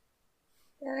 Stacey?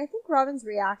 And I think Robin's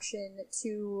reaction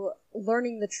to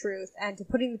learning the truth and to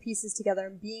putting the pieces together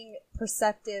and being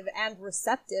perceptive and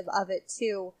receptive of it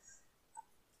too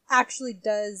actually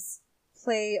does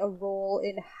play a role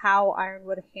in how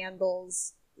Ironwood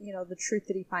handles, the truth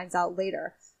that he finds out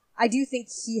later. I do think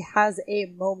he has a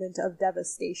moment of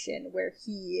devastation where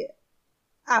he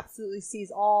absolutely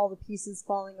sees all the pieces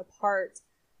falling apart.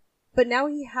 But now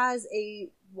he has a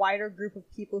wider group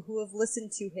of people who have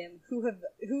listened to him, who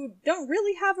don't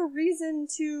really have a reason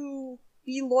to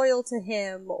be loyal to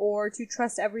him or to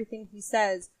trust everything he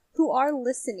says, who are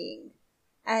listening.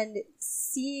 And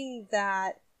seeing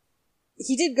that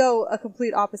he did go a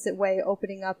complete opposite way,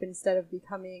 opening up instead of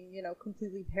becoming,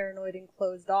 completely paranoid and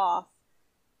closed off.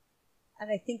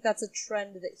 And I think that's a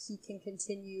trend that he can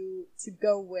continue to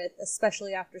go with,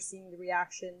 especially after seeing the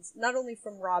reactions, not only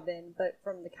from Robin, but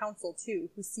from the council too,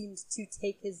 who seemed to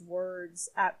take his words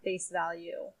at face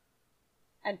value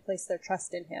and place their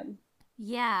trust in him.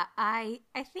 Yeah, I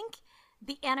think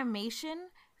the animation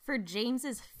for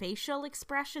James's facial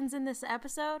expressions in this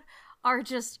episode are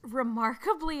just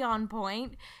remarkably on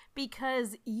point,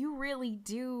 because you really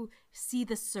do see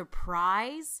the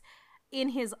surprise in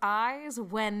his eyes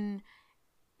when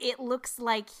it looks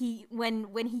like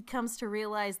when he comes to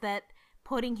realize that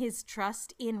putting his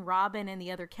trust in Robin and the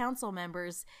other council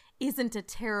members isn't a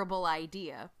terrible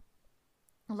idea.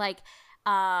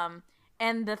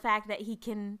 And the fact that he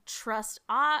can trust,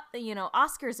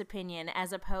 Oscar's opinion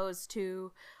as opposed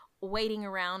to waiting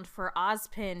around for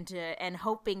Ozpin and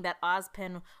hoping that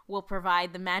Ozpin will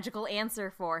provide the magical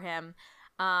answer for him.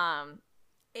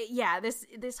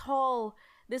 This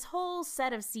whole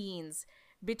set of scenes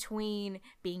between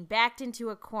being backed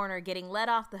into a corner, getting let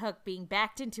off the hook, being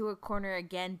backed into a corner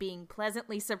again, being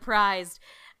pleasantly surprised,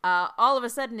 all of a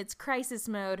sudden it's crisis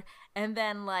mode, and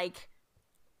then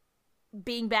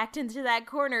being backed into that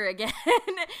corner again,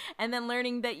 and then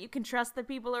learning that you can trust the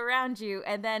people around you,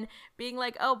 and then being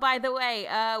like, oh, by the way,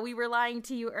 we were lying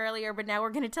to you earlier, but now we're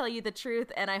going to tell you the truth,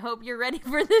 and I hope you're ready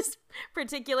for this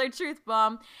particular truth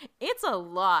bomb. It's a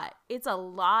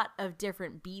lot of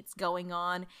different beats going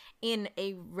on in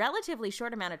a relatively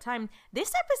short amount of time.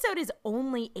 This episode is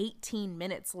only 18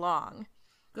 minutes long.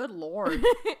 Good Lord.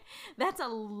 That's a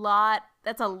lot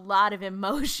of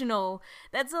emotional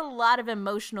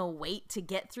weight to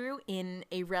get through in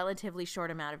a relatively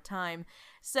short amount of time.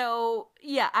 So,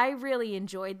 yeah, I really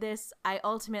enjoyed this. I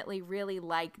ultimately really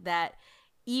like that,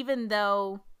 even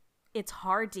though it's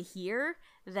hard to hear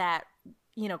that,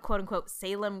 quote unquote,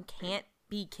 Salem can't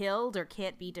be killed or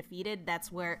can't be defeated. That's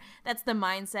the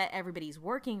mindset everybody's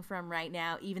working from right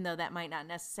now, even though that might not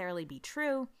necessarily be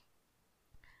true.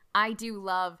 I do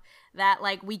love that,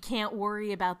 we can't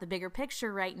worry about the bigger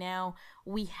picture right now.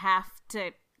 We have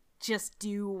to just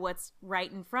do what's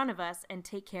right in front of us and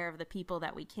take care of the people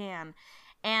that we can.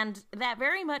 And that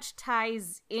very much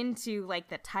ties into,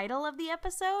 the title of the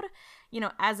episode,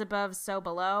 as above, so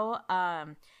below.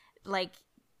 That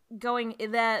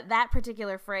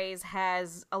particular phrase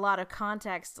has a lot of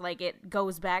context. It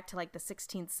goes back to, the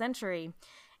 16th century.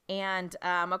 And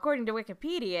according to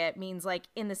Wikipedia, it means,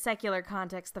 in the secular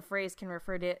context, the phrase can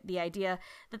refer to the idea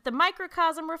that the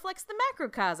microcosm reflects the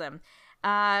macrocosm.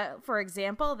 For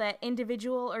example, that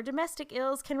individual or domestic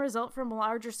ills can result from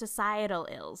larger societal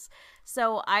ills.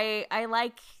 So I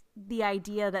like the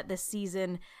idea that this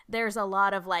season, there's a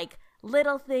lot of,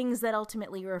 little things that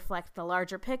ultimately reflect the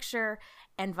larger picture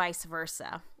and vice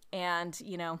versa. And,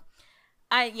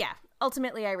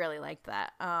 ultimately I really liked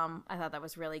that. I thought that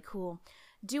was really cool.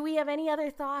 Do we have any other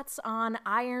thoughts on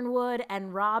Ironwood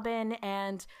and Robin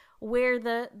and where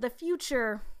the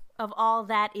future of all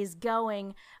that is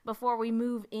going before we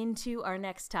move into our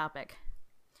next topic?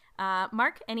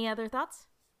 Mark, any other thoughts?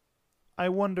 I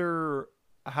wonder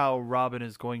how Robin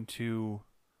is going to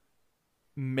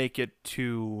make it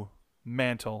to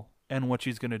Mantle and what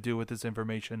she's going to do with this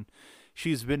information.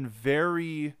 She's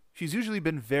usually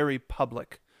been very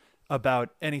public about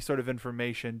any sort of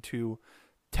information to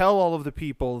tell all of the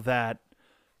people that,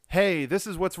 hey, this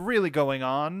is what's really going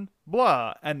on,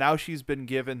 blah. And now she's been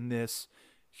given this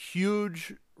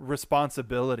huge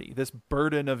responsibility, this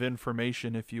burden of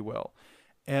information, if you will.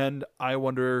 And I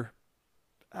wonder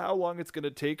how long it's going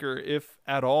to take her, if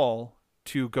at all,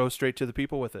 to go straight to the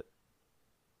people with it.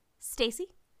 Stacy?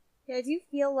 Yeah, I do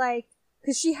feel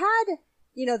because she had,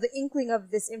 the inkling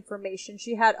of this information.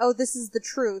 She had, oh, this is the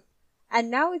truth.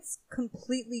 And now it's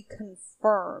completely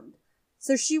confirmed.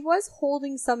 So she was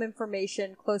holding some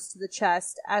information close to the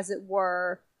chest, as it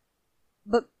were,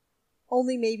 but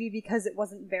only maybe because it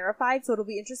wasn't verified. So it'll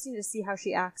be interesting to see how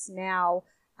she acts now.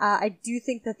 I do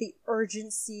think that the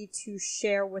urgency to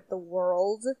share with the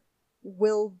world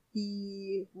will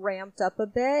be ramped up a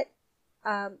bit.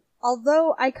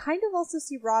 Although I kind of also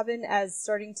see Robin as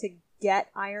starting to get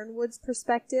Ironwood's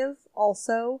perspective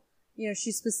also.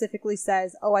 she specifically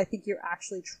says, "Oh, I think you're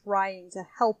actually trying to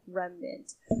help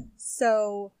Remnant."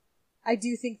 So I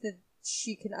do think that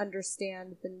she can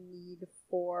understand the need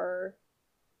for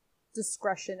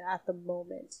discretion at the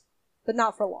moment, but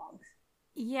not for long.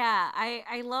 Yeah,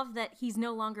 I love that he's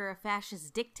no longer a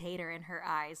fascist dictator in her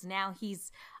eyes. Now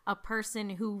he's a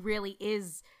person who really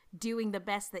is doing the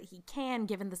best that he can,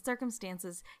 given the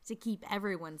circumstances, to keep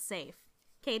everyone safe.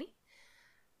 Katie?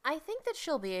 I think that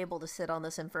she'll be able to sit on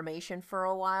this information for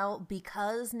a while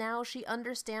because now she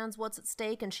understands what's at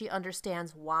stake and she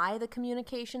understands why the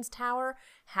communications tower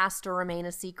has to remain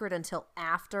a secret until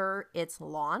after it's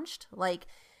launched. Like,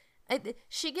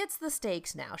 she gets the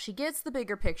stakes now. She gets the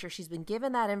bigger picture. She's been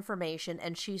given that information,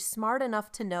 and she's smart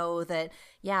enough to know that,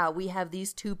 yeah, we have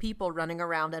these two people running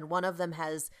around, and one of them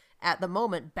has, at the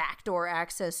moment, backdoor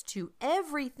access to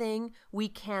everything. We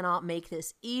cannot make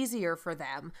this easier for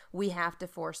them. We have to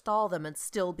forestall them and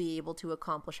still be able to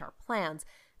accomplish our plans.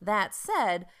 That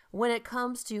said, when it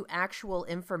comes to actual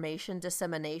information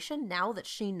dissemination, now that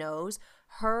she knows,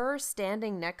 her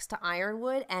standing next to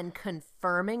Ironwood and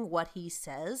confirming what he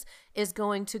says is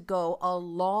going to go a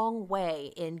long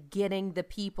way in getting the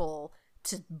people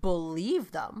to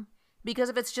believe them. Because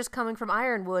if it's just coming from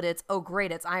Ironwood, it's, oh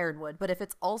great, it's Ironwood. But if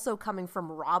it's also coming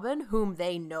from Robin, whom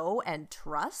they know and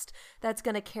trust, that's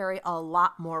going to carry a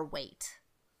lot more weight.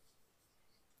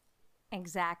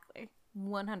 Exactly.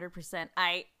 100%.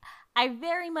 I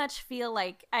very much feel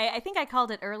like, I think I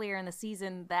called it earlier in the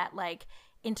season that, like,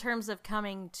 in terms of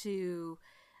coming to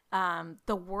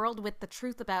the world with the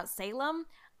truth about Salem,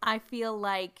 I feel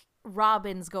like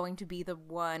Robin's going to be the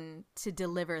one to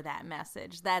deliver that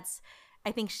message.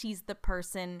 I think she's the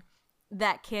person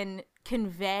that can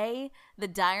convey the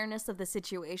direness of the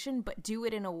situation, but do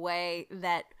it in a way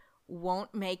that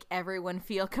won't make everyone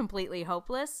feel completely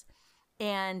hopeless.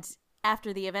 And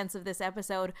after the events of this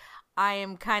episode,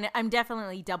 I'm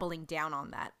definitely doubling down on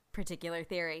that particular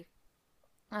theory.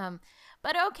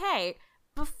 But okay,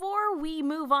 before we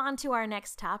move on to our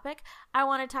next topic, I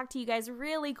want to talk to you guys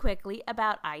really quickly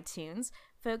about iTunes.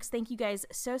 Folks, thank you guys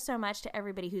so much to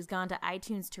everybody who's gone to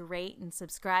iTunes to rate and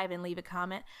subscribe and leave a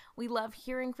comment. We love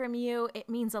hearing from you. It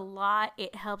means a lot.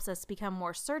 It helps us become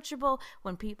more searchable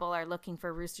when people are looking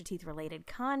for Rooster Teeth related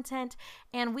content.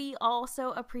 And we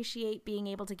also appreciate being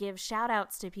able to give shout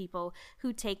outs to people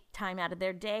who take time out of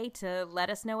their day to let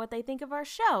us know what they think of our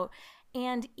show.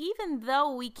 And even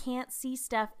though we can't see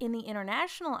stuff in the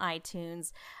international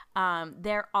iTunes,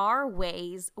 there are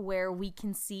ways where we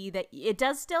can see that it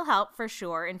does still help for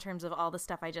sure in terms of all the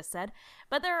stuff I just said.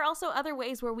 But there are also other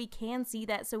ways where we can see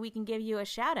that, so we can give you a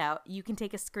shout out. You can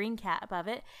take a screen cap of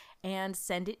it and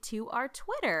send it to our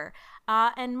Twitter.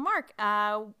 And Mark,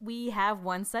 we have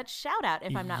one such shout out,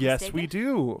 if I'm not mistaken. Yes, we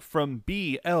do. From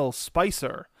BL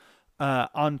Spicer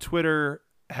on Twitter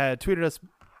had tweeted us.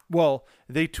 Well,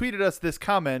 they tweeted us this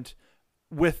comment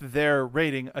with their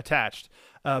rating attached.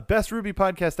 Best Ruby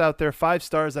podcast out there, 5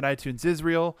 stars on iTunes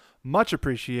Israel. Much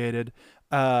appreciated.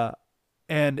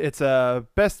 And it's a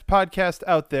best podcast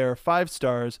out there, 5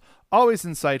 stars. Always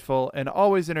insightful and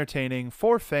always entertaining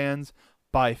for fans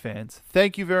by fans.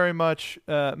 Thank you very much,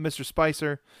 Mr.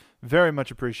 Spicer. Very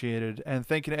much appreciated. And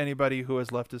thank you to anybody who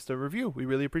has left us a review. We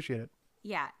really appreciate it.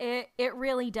 Yeah, it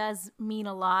really does mean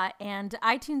a lot, and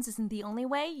iTunes isn't the only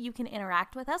way you can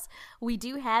interact with us. We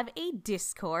do have a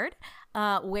Discord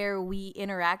where we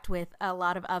interact with a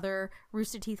lot of other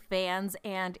Rooster Teeth fans,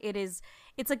 and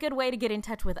it's a good way to get in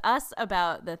touch with us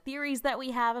about the theories that we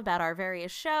have about our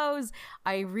various shows.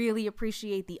 I really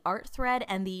appreciate the art thread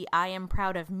and the I am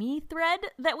proud of me thread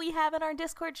that we have in our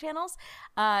Discord channels.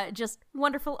 Just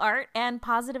wonderful art and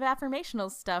positive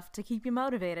affirmational stuff to keep you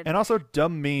motivated. And also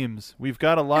dumb memes. We've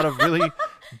got a lot of really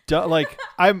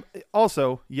I'm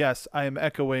also, yes, I am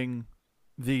echoing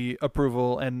the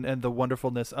approval and the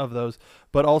wonderfulness of those,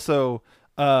 but also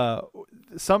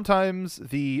sometimes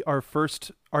our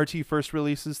RT first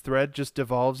releases thread just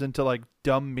devolves into like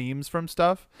dumb memes from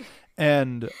stuff,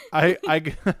 and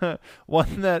I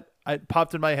one that I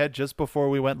popped in my head just before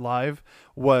we went live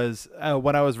was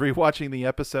when I was rewatching the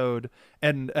episode,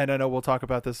 and I know we'll talk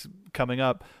about this coming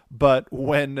up, but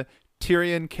when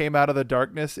Tyrion came out of the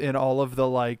darkness in all of the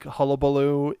like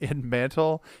hullabaloo in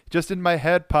Mantle, just in my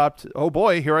head popped, oh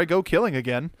boy, here I go killing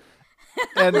again.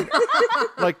 And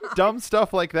like dumb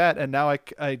stuff like that. And now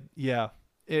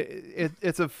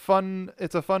it's a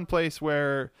fun place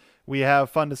where we have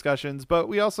fun discussions, but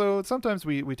we also sometimes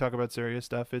we talk about serious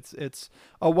stuff. It's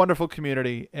a wonderful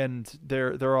community, and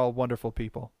they're all wonderful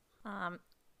people.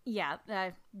 Yeah,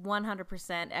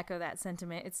 100% echo that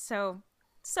sentiment. It's so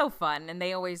so fun, and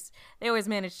they always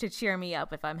manage to cheer me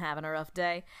up if I'm having a rough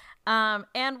day.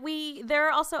 And there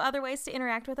are also other ways to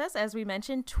interact with us. As we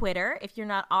mentioned, Twitter. If you're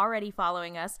not already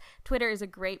following us, Twitter is a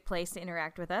great place to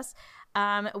interact with us.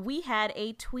 We had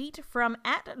a tweet from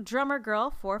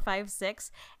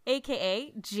 @drummergirl456,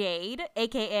 aka Jade,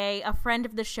 aka a friend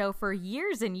of the show for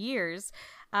years and years,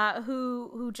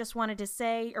 who just wanted to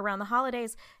say around the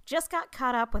holidays, just got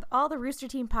caught up with all the Rooster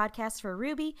Team podcasts for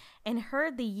RWBY and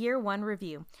heard the year 1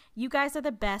 review. You guys are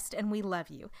the best and we love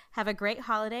you. Have a great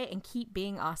holiday and keep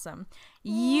being awesome.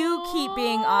 You keep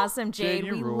being awesome, Jade.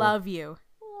 Jade, we rule. love you.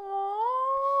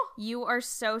 You are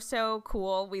so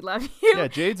cool. We love you. Yeah,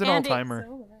 Jade's an And all-timer.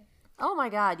 Oh my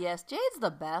god, yes. Jade's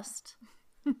the best.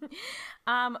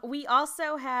 We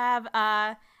also have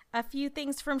a few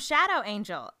things from Shadow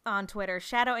Angel on Twitter.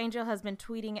 Shadow Angel has been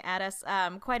tweeting at us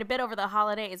quite a bit over the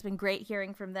holiday. It's been great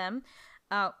hearing from them.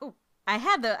 I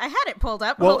had it pulled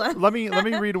up. Well, Hold on. let me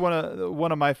read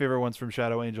one of my favorite ones from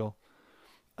Shadow Angel.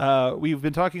 We've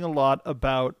been talking a lot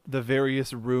about the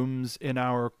various rooms in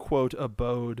our quote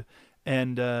abode,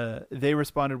 and they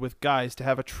responded with, guys, to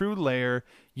have a true lair,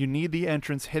 you need the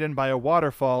entrance hidden by a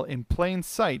waterfall in plain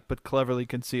sight but cleverly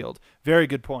concealed. Very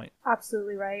good point.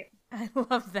 Absolutely right. I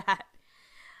love that.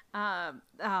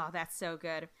 That's so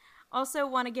good. Also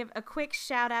want to give a quick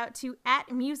shout out to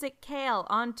 @MusicKale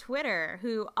on Twitter,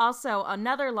 who also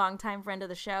another longtime friend of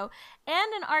the show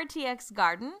and an RTX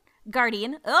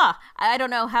guardian. I don't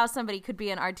know how somebody could be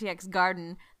an RTX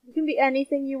guardian. You can be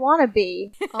anything you want to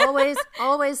be.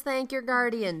 Always thank your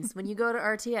guardians when you go to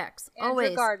RTX. And your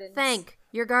Always gardens. thank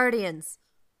your guardians.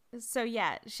 So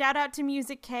yeah, shout out to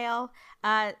Music Kale,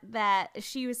 that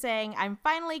she was saying, I'm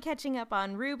finally catching up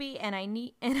on RWBY and I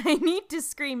need to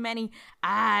scream many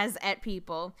ahs at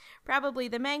people. Probably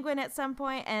the Manguin at some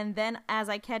point, and then as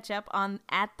I catch up on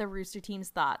at the Rooster Team's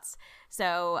thoughts.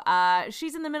 So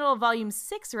she's in the middle of volume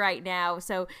 6 right now,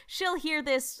 so she'll hear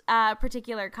this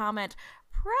particular comment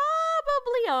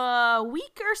probably a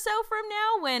week or so from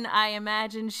now, when I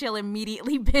imagine she'll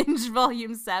immediately binge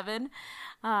volume 7.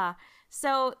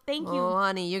 So thank you. Oh,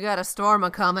 honey, you got a storm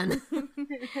a-coming.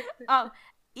 Oh,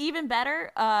 even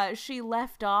better, she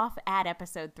left off at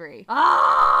episode 3.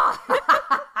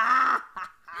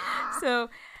 So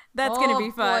that's going to be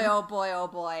fun. Oh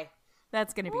boy.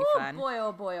 That's going to be fun.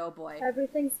 Oh boy.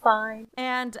 Everything's fine.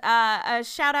 And a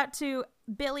shout out to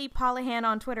Billy Polihan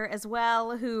on Twitter as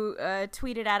well, who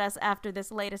tweeted at us after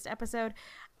this latest episode.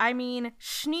 I mean,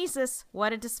 Schneezus,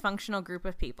 what a dysfunctional group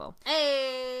of people.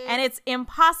 Hey! And it's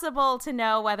impossible to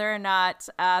know whether or not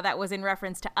that was in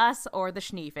reference to us or the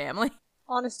Schnee family.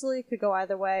 Honestly, it could go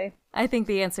either way. I think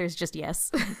the answer is just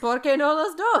yes. Porque no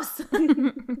los dos?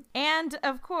 And,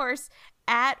 of course,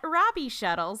 at Robbie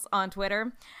Shuttles on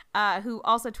Twitter, who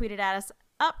also tweeted at us,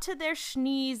 up to their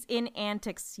Schnees in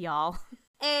antics, y'all.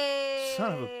 Hey!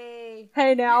 Son of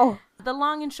Hey now. The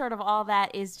long and short of all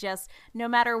that is just, no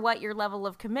matter what your level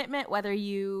of commitment, whether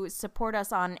you support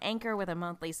us on Anchor with a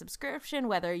monthly subscription,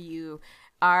 whether you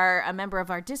are a member of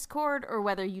our Discord, or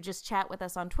whether you just chat with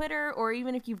us on Twitter, or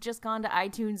even if you've just gone to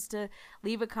iTunes to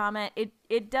leave a comment,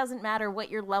 it doesn't matter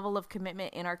what your level of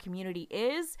commitment in our community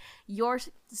is. Your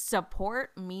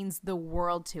support means the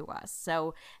world to us.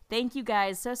 So thank you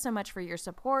guys so much for your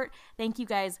support. Thank you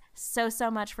guys so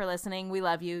much for listening. We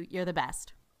love you. You're the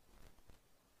best.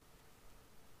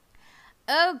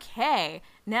 Okay,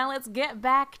 now let's get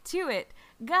back to it.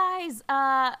 Guys,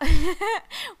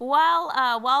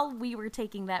 while we were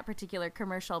taking that particular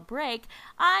commercial break,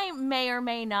 I may or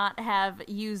may not have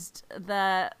used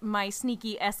my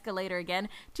sneaky escalator again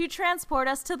to transport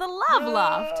us to the Love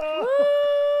Loft.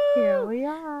 Here we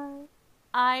are.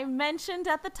 I mentioned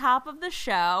at the top of the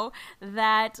show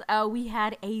that we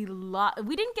had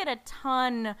we didn't get a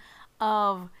ton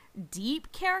of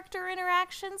deep character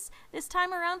interactions this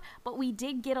time around, but we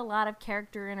did get a lot of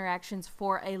character interactions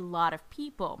for a lot of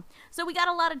people. So we got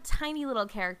a lot of tiny little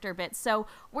character bits. So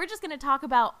we're just going to talk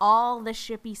about all the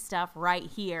shippy stuff right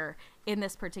here in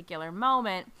this particular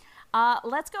moment.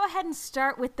 Let's go ahead and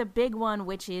start with the big one,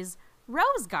 which is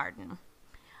Rose Garden.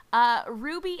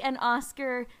 RWBY and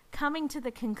Oscar coming to the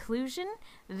conclusion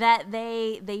that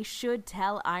they should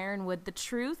tell Ironwood the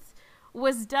truth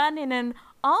was done in an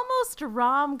almost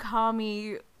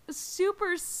rom-com-y,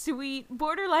 super sweet,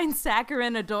 borderline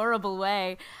saccharine, adorable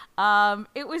way.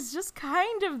 It was just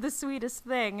kind of the sweetest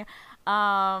thing,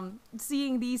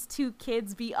 seeing these two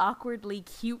kids be awkwardly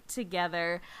cute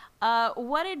together.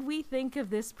 What did we think of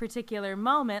this particular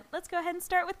moment? Let's go ahead and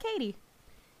start with Katie.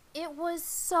 It was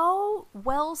so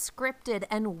well scripted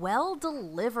and well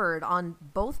delivered on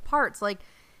both parts. Like,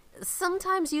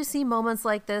 sometimes you see moments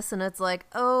like this and it's like,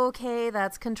 okay,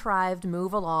 that's contrived,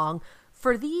 move along.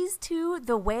 For these two,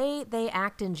 the way they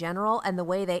act in general and the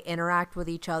way they interact with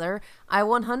each other, I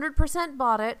 100%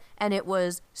 bought it, and it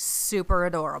was super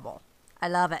adorable. I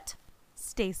love it.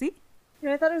 Stacy?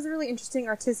 I thought it was a really interesting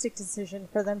artistic decision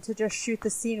for them to just shoot the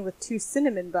scene with 2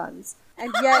 cinnamon buns.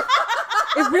 And yet,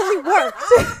 it really worked.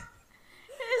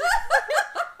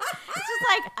 It's just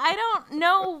like, I don't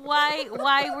know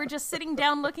why we're just sitting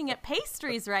down looking at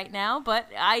pastries right now, but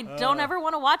I don't ever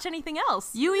want to watch anything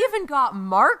else. You even got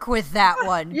Mark with that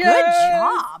one. Yes! Good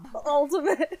job.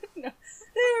 Ultimate. No,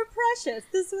 they were precious.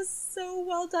 This was so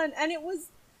well done. And it was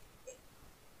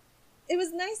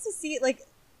nice to see, like,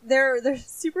 their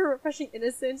super refreshing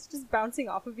innocence just bouncing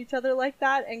off of each other like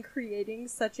that and creating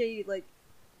such a, like,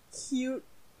 cute,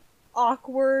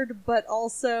 awkward, but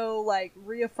also, like,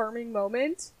 reaffirming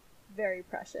moment. Very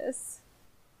precious.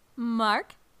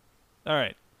 Mark? All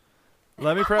right.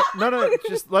 Let me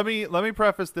just let me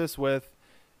preface this with,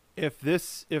 if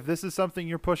this is something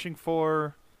you're pushing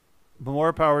for,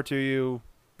 more power to you.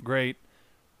 Great.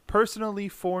 Personally,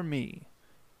 for me,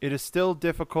 it is still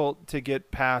difficult to get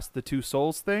past the 2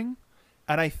 souls thing,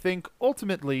 and I think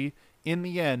ultimately, in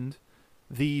the end,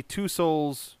 the 2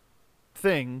 souls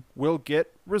thing will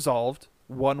get resolved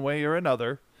one way or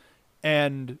another,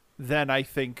 and then I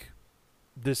think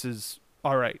this is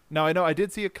all right. Now, I know I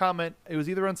did see a comment, it was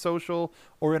either on social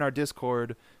or in our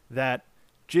Discord, that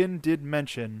Jin did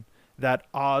mention that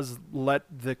Oz let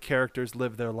the characters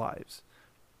live their lives.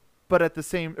 But at the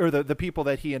same, or the people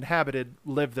that he inhabited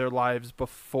lived their lives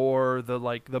before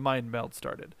the mind meld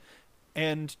started.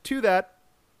 And to that,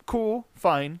 cool,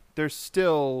 fine. There's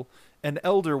still an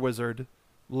elder wizard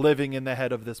living in the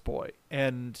head of this boy.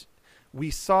 And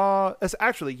we saw,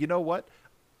 actually, you know what?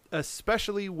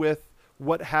 Especially with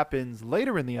what happens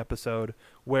later in the episode,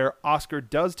 where Oscar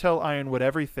does tell Ironwood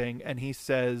everything, and he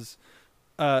says,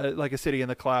 like a city in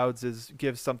the clouds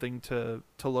gives something to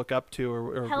look up to,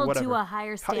 or held whatever. to a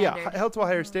higher standard. Yeah, held to a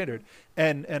higher standard.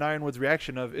 And Ironwood's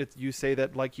reaction of it, you say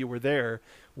that like you were there,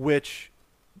 which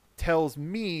tells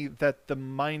me that the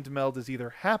mind meld is either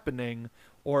happening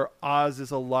or Oz is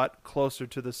a lot closer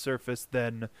to the surface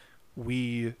than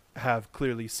we have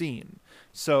clearly seen.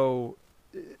 So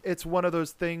it's one of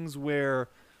those things where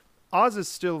Oz is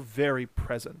still very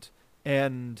present,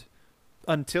 and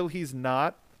until he's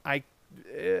not,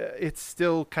 it's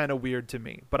still kind of weird to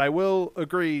me. But I will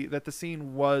agree that the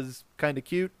scene was kind of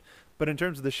cute, but in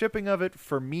terms of the shipping of it,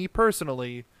 for me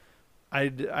personally,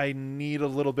 I need a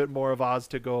little bit more of Oz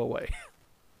to go away.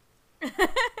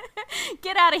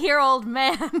 Get out of here, old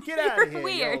man. Get out of here,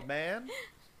 weird. old man.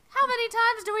 How many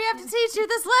times do we have to teach you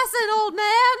this lesson, old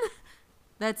man?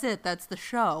 That's it. That's the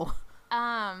show.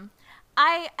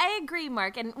 I agree,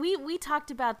 Mark, and we talked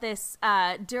about this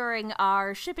during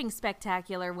our shipping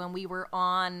spectacular when we were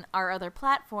on our other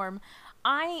platform.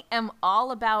 I am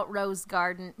all about Rose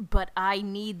Garden, but I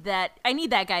need that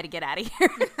guy to get out of here.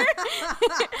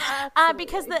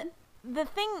 Because the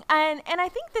thing, and I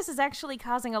think this is actually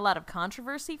causing a lot of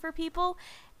controversy for people.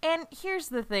 And here's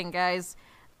the thing, guys.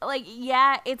 Like,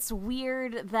 yeah, it's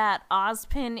weird that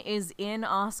Ozpin is in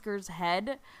Oscar's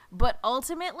head, but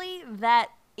ultimately that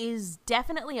is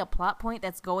definitely a plot point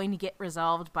that's going to get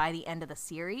resolved by the end of the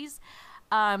series.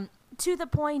 To the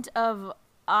point of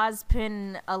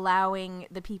Ozpin allowing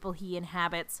the people he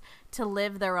inhabits to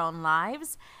live their own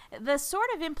lives. The sort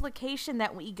of implication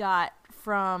that we got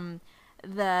from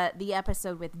the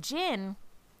episode with Jin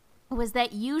was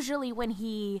that usually when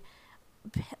he,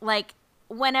 like,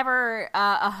 whenever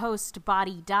a host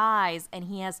body dies and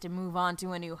he has to move on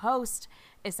to a new host,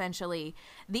 essentially,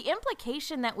 the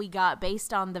implication that we got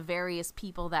based on the various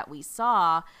people that we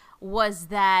saw was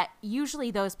that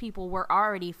usually those people were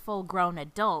already full-grown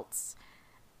adults.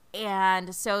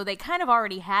 And so they kind of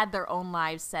already had their own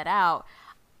lives set out.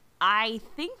 I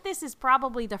think this is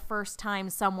probably the first time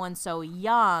someone so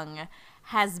young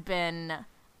has been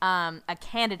a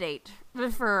candidate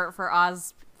for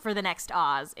Oz, for the next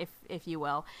Oz, if you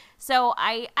will. So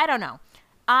I don't know.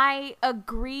 I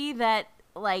agree that,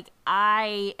 like,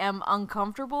 I am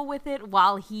uncomfortable with it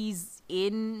while he's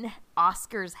in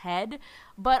Oscar's head,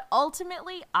 but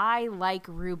ultimately I like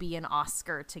Ruby and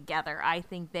Oscar together. I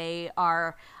think they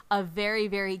are a very,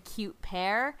 very cute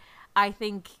pair. I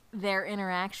think their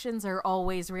interactions are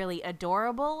always really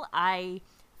adorable. I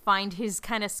find his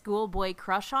kind of schoolboy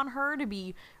crush on her to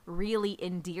be really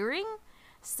endearing.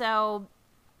 So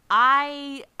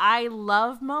I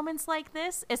love moments like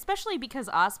this, especially because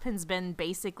Ozpin's been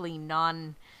basically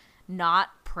not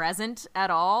present at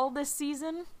all this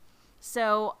season.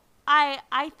 So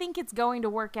I think it's going to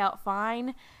work out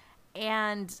fine.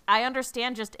 And I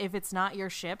understand just if it's not your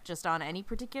ship, just on any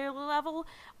particular level,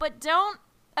 but don't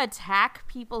attack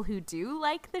people who do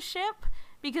like the ship,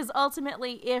 because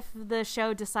ultimately if the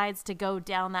show decides to go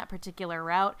down that particular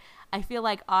route, I feel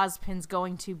like Ozpin's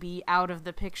going to be out of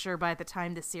the picture by the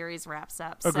time the series wraps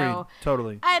up. Agreed. So,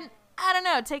 Totally. and I don't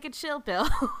know, take a chill pill.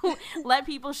 Let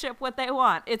people ship what they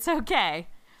want. It's okay.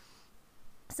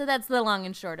 So that's the long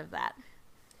and short of that.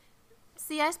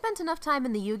 See, I spent enough time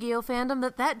in the Yu-Gi-Oh fandom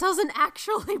that doesn't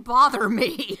actually bother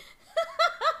me.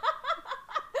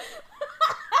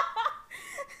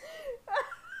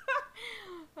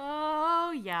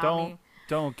 Oh, yummy.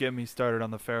 Don't get me started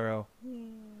on the Pharaoh.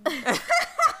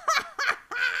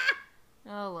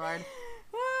 Oh, Lord.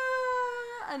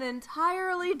 An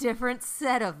entirely different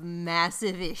set of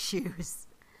massive issues.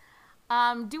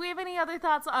 Do we have any other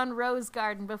thoughts on Rose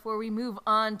Garden before we move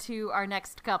on to our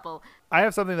next couple? I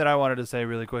have something that I wanted to say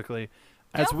really quickly.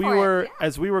 As Go we for it, were yeah.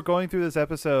 as we were going through this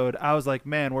episode, I was like,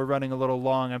 man, we're running a little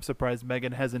long. I'm surprised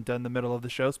Megan hasn't done the middle of the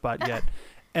show spot yet.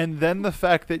 And then the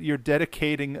fact that you're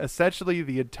dedicating essentially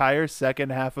the entire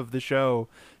second half of the show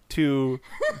to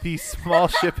these small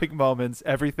shipping moments,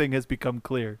 everything has become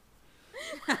clear.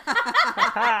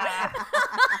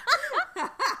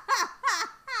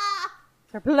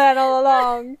 Our plan all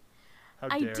along. How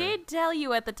I dare. did tell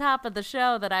you at the top of the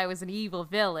show that I was an evil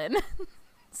villain.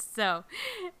 So,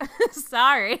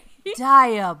 sorry.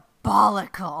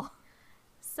 Diabolical.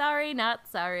 Sorry,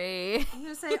 not sorry. I'm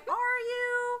gonna say, are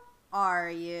you? Are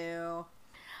you?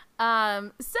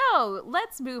 So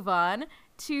let's move on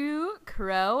to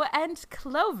Crow and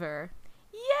Clover.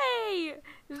 Yay!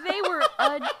 They were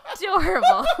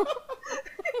adorable.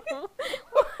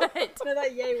 What? No,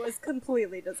 that yay was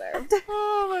completely deserved.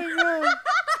 Oh my god.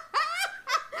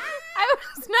 I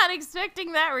was not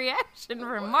expecting that reaction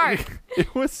from Mark.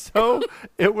 It was so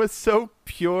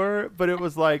pure, but it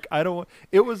was like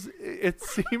it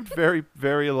seemed very,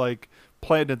 very like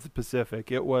planned and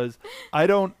specific. It was I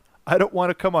don't want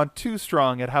to come on too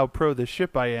strong at how pro the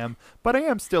ship I am, but I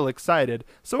am still excited.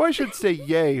 So I should say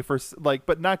yay for like,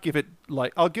 but not give it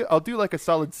like I'll do like a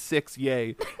solid 6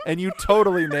 yay, and you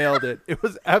totally nailed it. It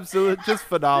was absolutely just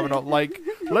phenomenal. Like,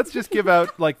 let's just give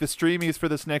out like the streamies for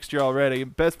this next year already.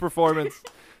 Best performance,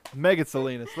 Megan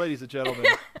Salinas, ladies and gentlemen.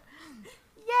 Yay!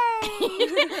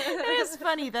 It is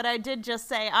funny that I did just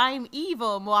say, I'm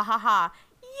evil, mwahaha.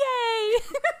 Yay!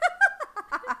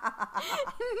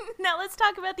 Now let's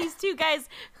talk about these two guys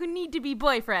who need to be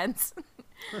boyfriends.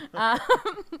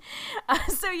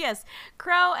 So yes,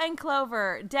 Crow and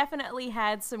Clover definitely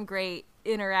had some great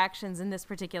interactions in this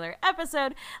particular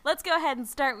episode. Let's go ahead and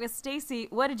start with Stacy.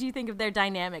 What did you think of their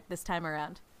dynamic this time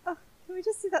around? Oh, can we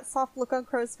just see that soft look on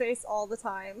Crow's face all the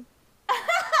time?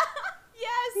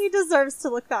 Yes! He deserves to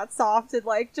look that soft and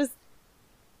like just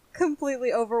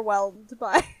completely overwhelmed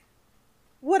by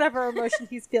whatever emotion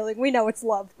he's feeling. We know it's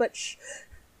love, but shh.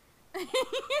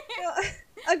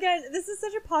 Again, this is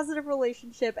such a positive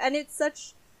relationship, and it's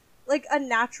such like a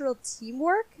natural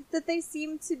teamwork that they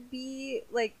seem to be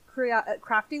like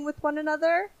crafting with one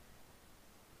another.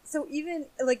 So even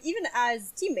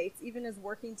as teammates, even as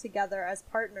working together as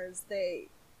partners, they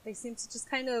seem to just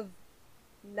kind of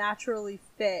naturally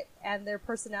fit, and their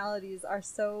personalities are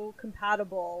so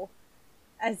compatible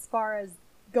as far as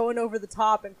going over the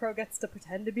top, and Crow gets to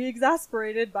pretend to be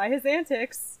exasperated by his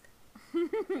antics.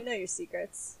 We know your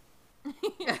secrets.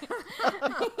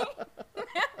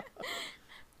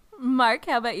 Mark,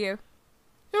 how about you?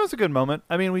 It was a good moment.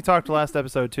 I mean, we talked last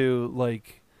episode too,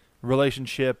 like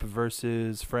relationship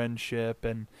versus friendship,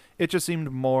 and it just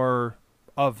seemed more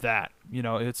of that. You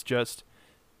know, it's just,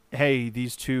 hey,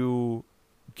 these two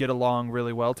get along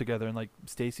really well together, and like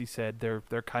Stacy said,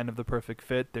 they're kind of the perfect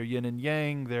fit. They're yin and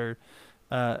yang. They're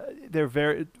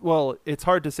very well. It's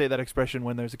hard to say that expression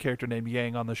when there's a character named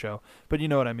Yang on the show, but you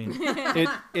know what I mean.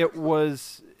 It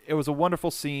was a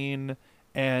wonderful scene,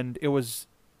 and it was.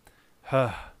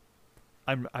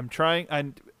 I'm trying.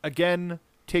 I'm again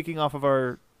taking off of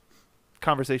our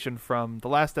conversation from the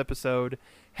last episode.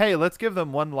 Hey, let's give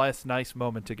them one last nice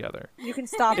moment together. You can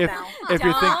stop If now. if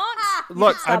you think,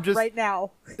 look, Stop I'm just right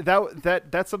now.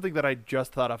 that's something that I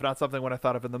just thought of, not something when I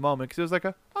thought of in the moment, because it was like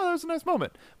that was a nice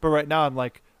moment. But right now I'm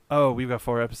like, oh, we've got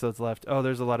 4 episodes left. Oh,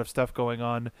 there's a lot of stuff going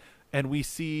on, and we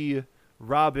see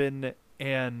Robin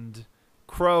and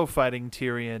Crow fighting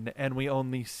Tyrion, and we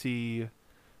only see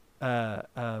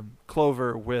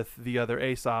Clover with the other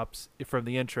Aesops from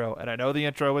the intro. And I know the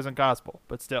intro isn't gospel,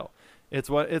 but still, it's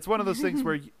one of those things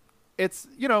where it's,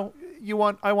 you know,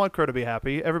 I want Crow to be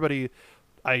happy. Everybody,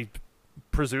 I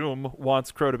presume,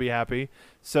 wants Crow to be happy.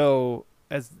 So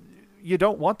as you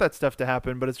don't want that stuff to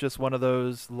happen, but it's just one of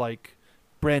those like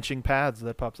branching paths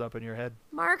that pops up in your head.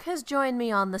 Mark has joined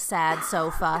me on the sad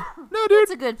sofa. No, dude.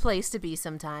 It's a good place to be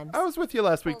sometimes. I was with you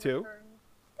last week too.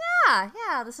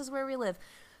 Yeah, this is where we live.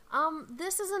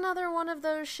 This is another one of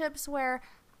those ships where,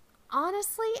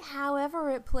 honestly, however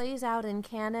it plays out in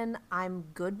canon, I'm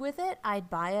good with it. I'd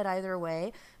buy it either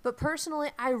way. But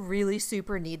personally, I really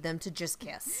super need them to just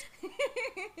kiss.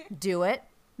 Do it.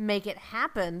 Make it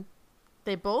happen.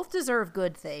 They both deserve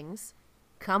good things.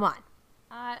 Come on.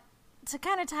 To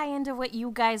kind of tie into what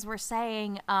you guys were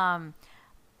saying,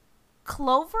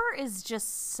 Clover is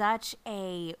just such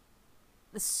a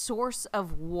source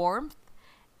of warmth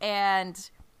and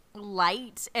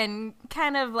light and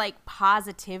kind of like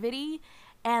positivity,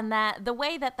 and that the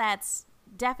way that that's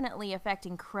definitely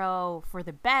affecting Crow for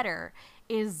the better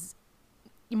is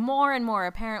more and more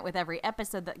apparent with every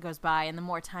episode that goes by and the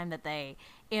more time that they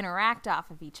interact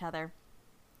off of each other.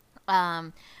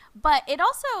 But it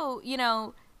also,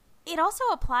 it also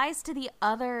applies to the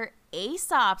other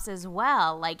Aesops as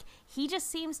well. Like, he just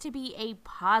seems to be a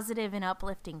positive and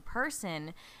uplifting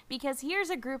person, because here's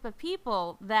a group of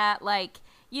people that, like,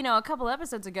 a couple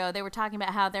episodes ago, they were talking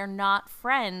about how they're not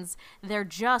friends, they're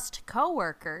just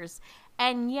coworkers.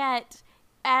 And yet,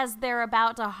 as they're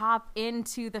about to hop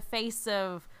into the face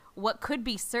of what could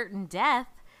be certain death,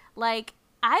 like,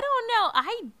 I don't know,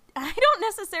 I don't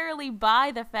necessarily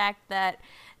buy the fact that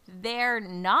they're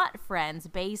not friends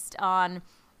based on,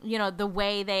 the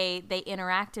way they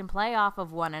interact and play off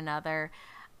of one another.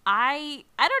 I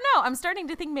don't know. I'm starting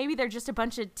to think maybe they're just a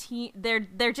bunch of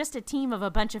they're just a team of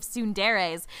a bunch of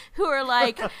tsunderes who are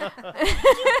like,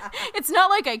 it's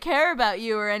not like I care about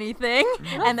you or anything.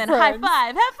 And then high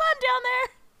five. Have fun down there.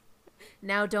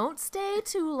 Now, don't stay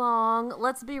too long.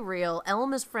 Let's be real.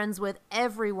 Elm is friends with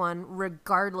everyone,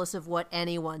 regardless of what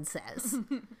anyone says.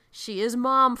 She is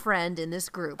mom friend in this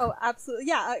group. Oh, absolutely.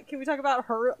 Yeah, can we talk about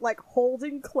her, like,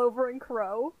 holding Clover and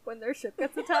Crow when their ship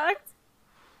gets attacked?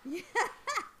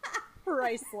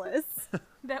 Priceless.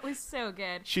 That was so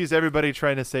good. She's everybody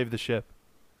trying to save the ship.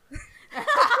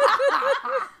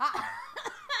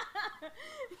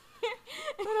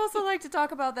 I'd also like to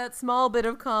talk about that small bit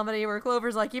of comedy where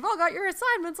Clover's like, you've all got your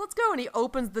assignments, let's go. And he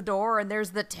opens the door and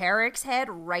there's the Terex head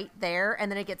right there.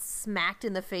 And then it gets smacked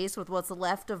in the face with what's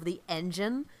left of the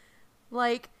engine.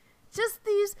 Like, just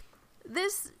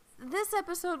this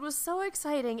episode was so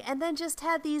exciting, and then just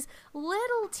had these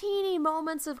little teeny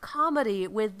moments of comedy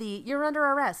with the, you're under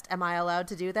arrest, am I allowed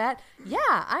to do that? Yeah,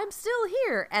 I'm still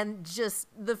here. And just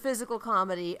the physical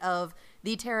comedy of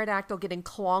the pterodactyl getting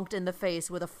clonked in the face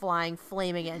with a flying,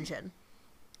 flaming engine.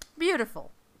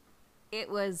 Beautiful. It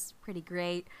was pretty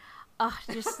great.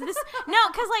 Just this. No,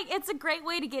 because, like, it's a great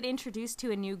way to get introduced to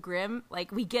a new Grimm.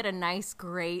 Like, we get a nice,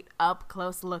 great,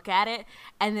 up-close look at it,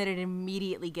 and then it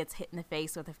immediately gets hit in the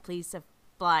face with a piece of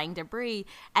flying debris,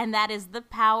 and that is the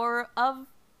power of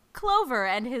Clover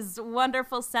and his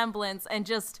wonderful semblance, and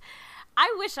just,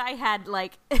 I wish I had,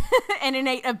 like, an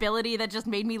innate ability that just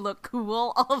made me look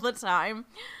cool all the time.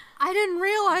 I didn't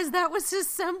realize that was his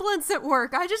semblance at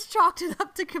work. I just chalked it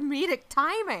up to comedic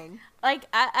timing. Like,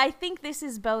 I think this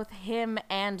is both him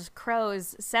and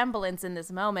Crow's semblance in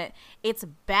this moment. It's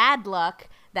bad luck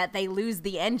that they lose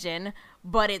the engine,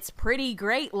 but it's pretty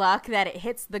great luck that it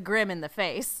hits the Grimm in the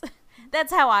face.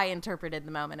 That's how I interpreted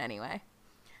the moment anyway.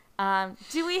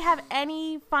 Do we have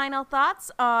any final thoughts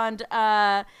on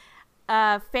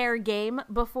Fair Game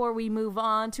before we move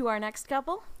on to our next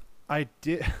couple? I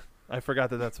did. I forgot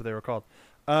that that's what they were called.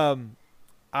 As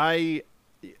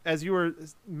you were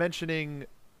mentioning,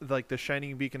 like, the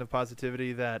shining beacon of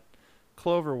positivity that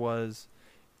Clover was,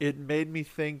 it made me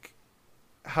think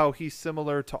how he's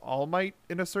similar to All Might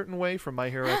in a certain way from My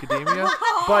Hero Academia.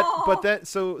 but that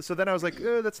so then I was like,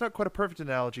 that's not quite a perfect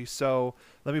analogy. So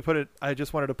let me put it. I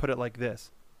just wanted to put it like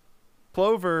this: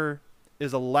 Clover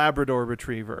is a Labrador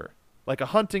Retriever, like a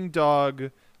hunting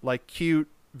dog, like cute,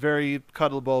 very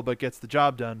cuddleable, but gets the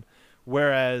job done.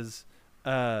 Whereas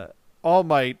All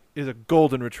Might is a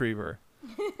Golden Retriever.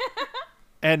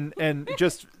 and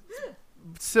just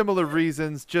similar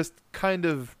reasons, just kind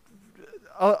of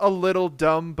a little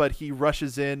dumb, but he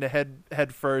rushes in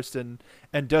head first and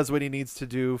does what he needs to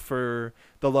do for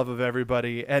the love of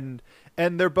everybody. And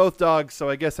they're both dogs, so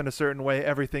I guess in a certain way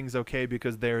everything's okay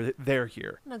because they're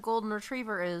here. And a Golden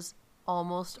Retriever is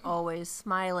almost always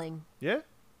smiling. Yeah.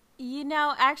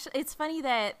 Actually, it's funny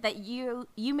that you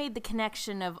made the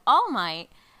connection of All Might,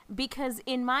 because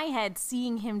in my head,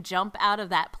 seeing him jump out of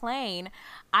that plane,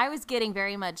 I was getting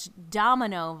very much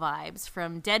Domino vibes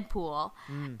from Deadpool.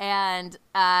 And,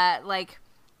 like,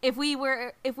 if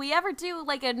we ever do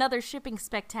like another shipping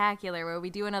spectacular where we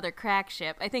do another crack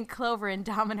ship, I think Clover and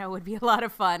Domino would be a lot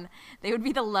of fun. They would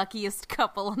be the luckiest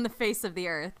couple on the face of the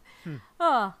earth.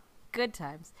 Oh, good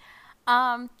times.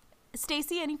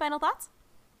 Stacy, any final thoughts?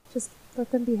 Just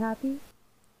let them be happy.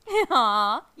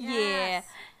 Aw, Yes. yeah.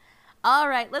 All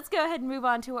right, let's go ahead and move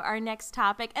on to our next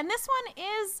topic. And this one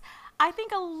is, I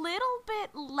think, a little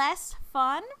bit less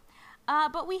fun,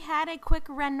 but we had a quick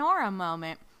Renora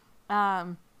moment.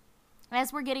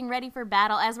 As we're getting ready for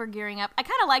battle, as we're gearing up, I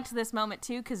kind of liked this moment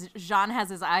too because Jean has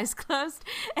his eyes closed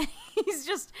and he's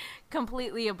just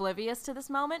completely oblivious to this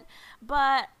moment.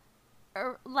 But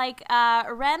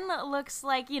Ren looks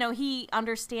like, he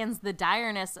understands the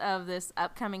direness of this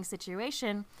upcoming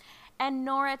situation, and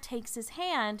Nora takes his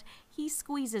hand. He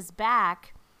squeezes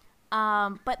back,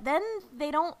 but then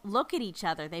they don't look at each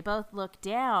other. They both look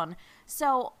down.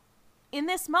 So in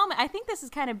this moment, I think this is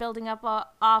kind of building up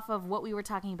off of what we were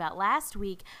talking about last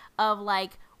week of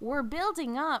like, we're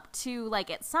building up to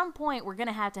like, at some point we're going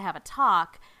to have a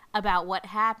talk about what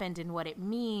happened and what it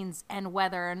means and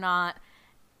whether or not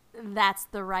that's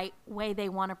the right way they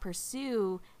want to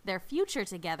pursue their future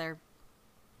together.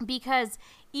 Because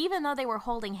even though they were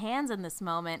holding hands in this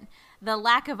moment, the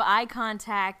lack of eye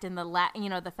contact and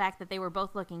the fact that they were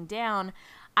both looking down,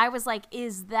 I was like,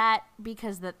 is that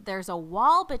because there's a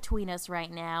wall between us right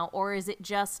now, or is it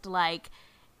just like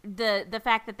the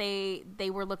fact that they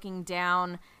were looking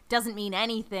down doesn't mean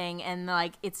anything, and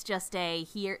like it's just a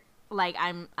here, like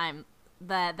I'm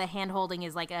the hand holding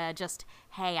is like a just,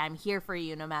 hey, I'm here for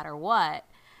you no matter what.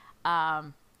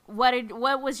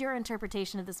 What was your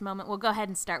interpretation of this moment? We'll go ahead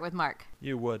and start with Mark.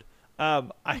 You would.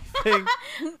 I think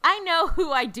I know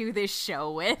who I do this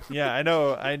show with. Yeah, I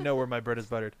know where my bread is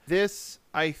buttered. This,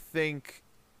 I think,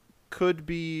 could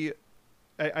be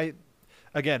I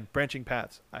again, branching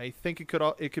paths. I think it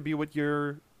could be what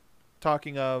you're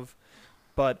talking of,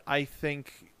 but I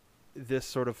think this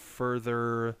sort of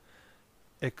further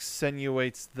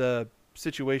accentuates the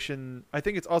situation. I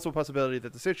think it's also a possibility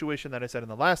that the situation that I said in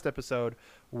the last episode,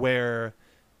 where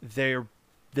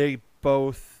they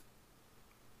both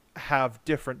have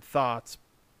different thoughts,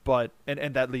 but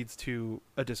and that leads to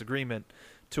a disagreement,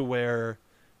 to where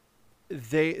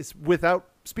they, without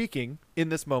speaking in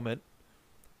this moment,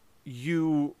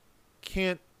 you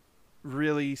can't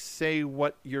really say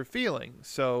what you're feeling,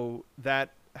 so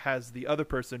that has the other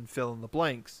person fill in the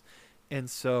blanks. And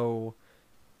so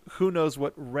who knows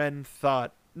what Ren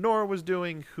thought Nora was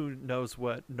doing, who knows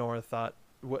what Nora thought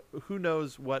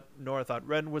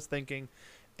Ren was thinking.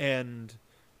 And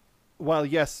while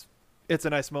yes, it's a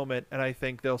nice moment, and I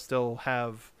think they'll still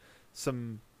have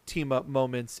some team up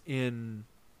moments in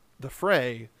the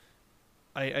fray,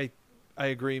 I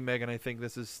agree, Megan. I think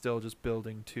this is still just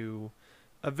building to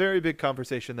a very big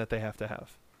conversation that they have to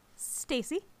have.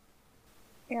 Stacy?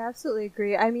 Yeah, I absolutely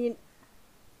agree. I mean,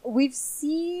 we've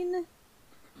seen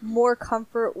more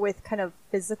comfort with kind of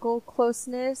physical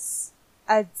closeness,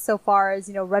 so far as,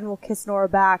 Ren will kiss Nora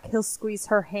back, he'll squeeze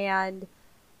her hand.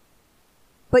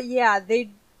 But yeah,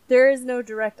 there is no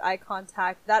direct eye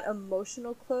contact. That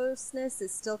emotional closeness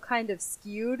is still kind of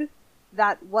skewed.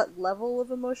 That what level of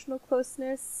emotional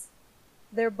closeness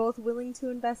they're both willing to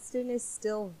invest in is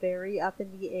still very up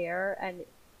in the air, and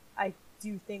I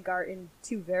do think are in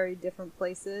two very different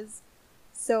places.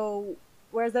 So,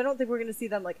 whereas I don't think we're going to see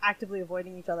them like actively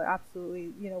avoiding each other,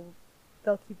 absolutely,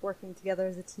 they'll keep working together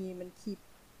as a team and keep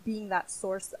being that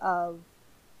source of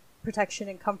protection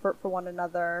and comfort for one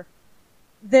another.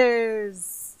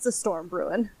 There's a storm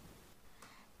brewing.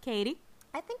 Katie?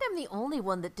 I think I'm the only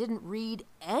one that didn't read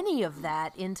any of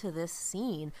that into this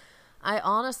scene. I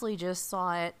honestly just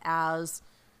saw it as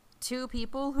two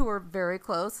people who are very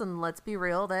close, and let's be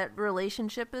real, that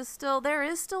relationship is there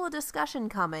is still a discussion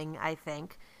coming, I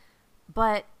think.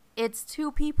 But it's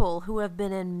two people who have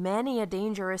been in many a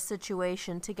dangerous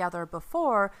situation together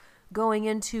before, going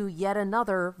into yet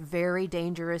another very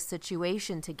dangerous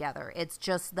situation together. It's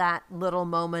just that little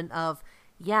moment of,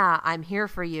 yeah, I'm here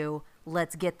for you,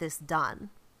 let's get this done.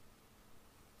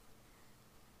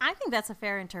 I think that's a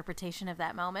fair interpretation of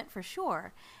that moment, for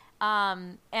sure.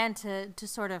 And to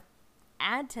sort of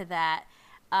add to that,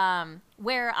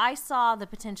 where I saw the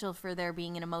potential for there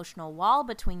being an emotional wall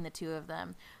between the two of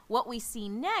them, what we see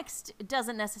next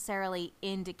doesn't necessarily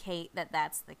indicate that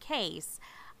that's the case.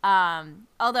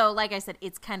 Although, like I said,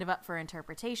 it's kind of up for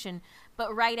interpretation.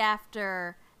 But right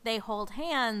after they hold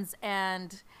hands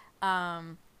and,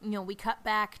 we cut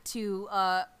back to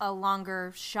a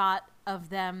longer shot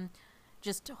of them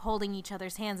just holding each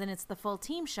other's hands, and it's the full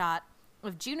team shot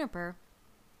of Juniper.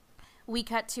 We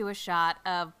cut to a shot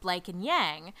of Blake and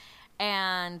Yang,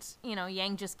 And,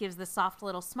 Yang just gives this soft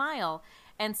little smile.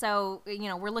 And so,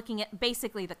 we're looking at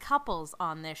basically the couples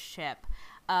on this ship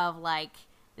of like,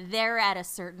 they're at a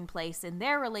certain place in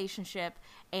their relationship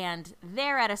and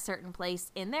they're at a certain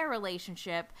place in their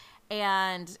relationship.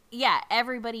 And yeah,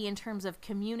 everybody in terms of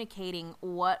communicating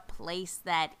what place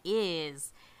that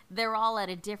is, they're all at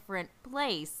a different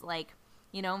place. Like,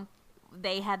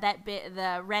 they had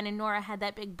the Ren and Nora had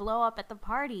that big blow up at the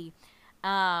party.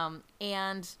 And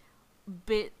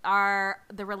the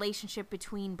relationship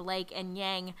between Blake and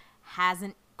Yang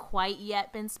hasn't quite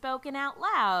yet been spoken out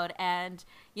loud. And,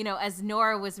 as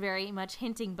Nora was very much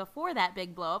hinting before that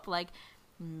big blow up, like,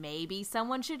 maybe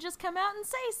someone should just come out and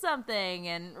say something.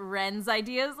 And Ren's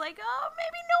idea is like, oh,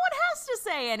 maybe no one has to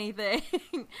say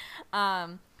anything.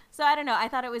 So I don't know. I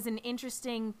thought it was an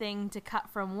interesting thing to cut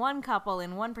from one couple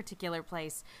in one particular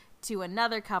place to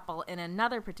another couple in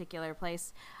another particular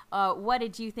place. What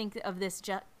did you think of this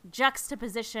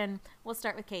juxtaposition? We'll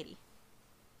start with Katie.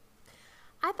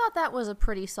 I thought that was a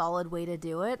pretty solid way to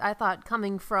do it. I thought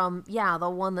coming from, the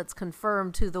one that's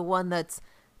confirmed to the one that's,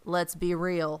 let's be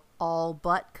real, all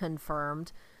but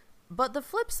confirmed. But the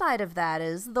flip side of that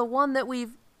is the one that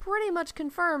we've pretty much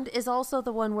confirmed is also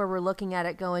the one where we're looking at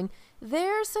it going,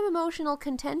 there's some emotional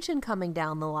contention coming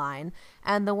down the line.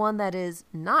 And the one that is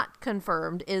not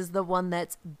confirmed is the one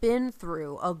that's been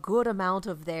through a good amount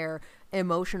of their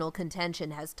emotional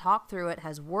contention, has talked through it,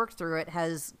 has worked through it,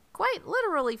 has quite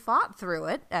literally fought through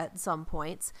it at some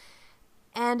points,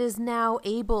 and is now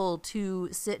able to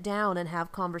sit down and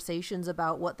have conversations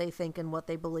about what they think and what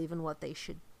they believe and what they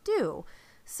should do.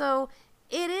 So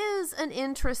it is an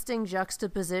interesting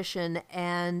juxtaposition,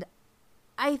 and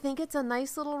I think it's a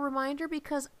nice little reminder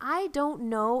because I don't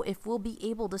know if we'll be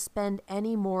able to spend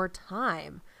any more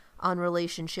time on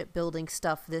relationship building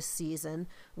stuff this season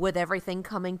with everything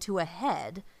coming to a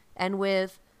head and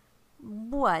with,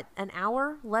 less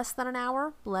than an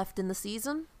hour left in the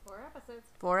season?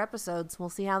 4 episodes. We'll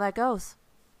see how that goes.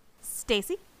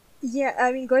 Stacy? Yeah,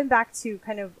 I mean, going back to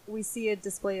we see a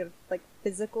display of like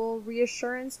physical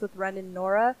reassurance with Ren and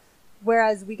Nora,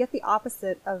 whereas we get the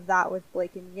opposite of that with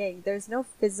Blake and Yang. There's no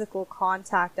physical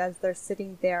contact as they're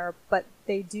sitting there, but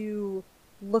they do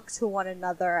look to one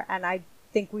another, and I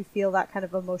think we feel that kind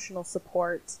of emotional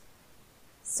support.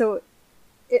 So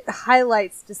it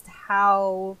highlights just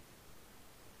how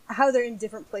they're in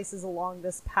different places along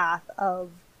this path of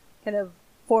kind of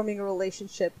forming a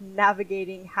relationship,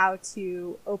 navigating how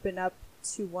to open up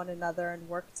to one another and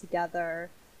work together,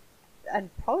 and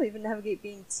probably even navigate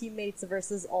being teammates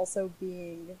versus also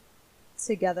being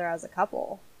together as a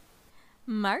couple.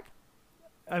 Mark?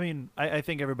 I mean, I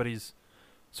think everybody's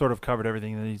sort of covered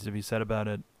everything that needs to be said about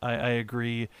it. I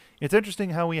agree. It's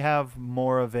interesting how we have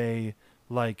more of a,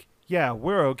 like, yeah,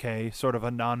 we're okay, sort of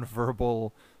a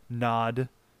nonverbal nod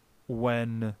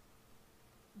when,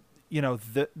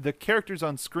 the characters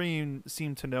on screen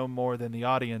seem to know more than the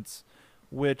audience,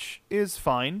 which is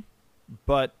fine.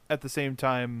 But at the same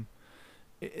time,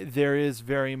 there is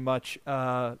very much,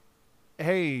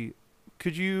 hey,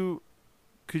 could you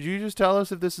just tell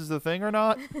us if this is the thing or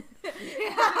not?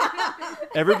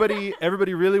 Everybody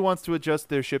really wants to adjust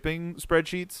their shipping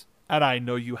spreadsheets, and I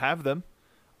know you have them.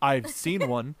 I've seen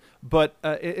one, but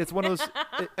it's one of those.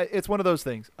 It's one of those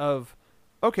things of,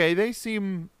 okay, they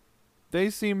seem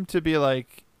to be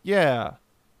like, yeah,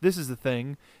 this is the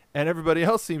thing, and everybody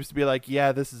else seems to be like,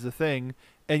 yeah, this is a thing,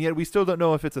 and yet we still don't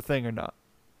know if it's a thing or not.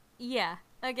 Yeah.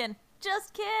 Again,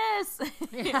 just kiss.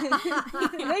 Make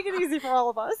it easy for all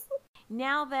of us.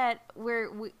 Now that we're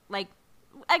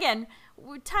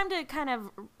time to kind of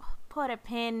put a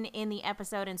pin in the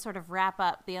episode and sort of wrap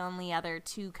up the only other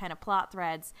two kind of plot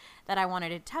threads that I wanted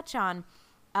to touch on.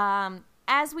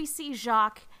 As we see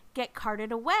Jacques get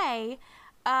carted away,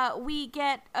 we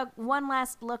get one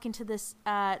last look into this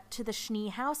to the Schnee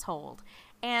household.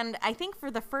 And I think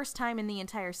for the first time in the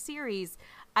entire series,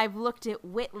 I've looked at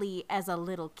Whitley as a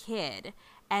little kid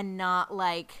and not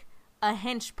like a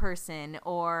hench person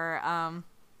or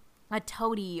a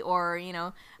toady or,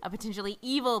 a potentially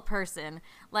evil person.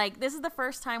 Like, this is the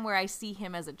first time where I see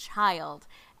him as a child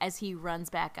as he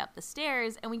runs back up the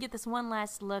stairs. And we get this one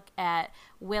last look at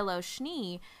Willow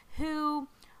Schnee, who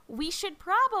we should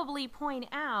probably point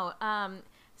out.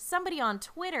 Somebody on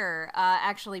Twitter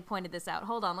actually pointed this out.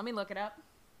 Hold on, let me look it up.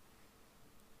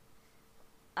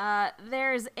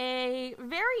 There's a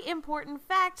very important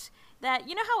fact that,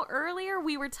 how earlier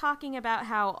we were talking about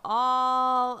how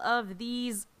all of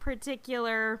these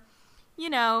particular,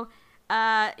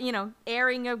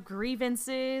 airing of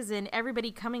grievances and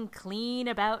everybody coming clean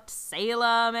about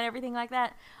Salem and everything like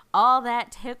that, all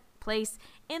that took place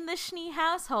in the Schnee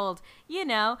household. You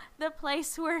know, the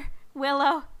place where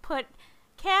Willow put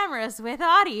cameras with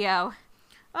audio.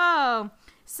 Oh,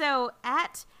 so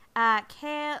at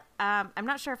I'm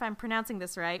not sure if I'm pronouncing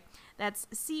this right. That's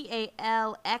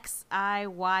Calxiyn.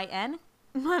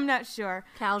 I'm not sure.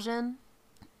 Calgen.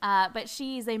 But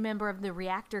she's a member of the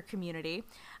reactor community.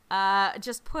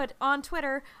 Just put on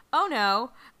Twitter, oh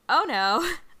no, oh no,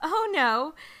 oh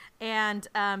no. And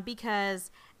because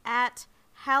at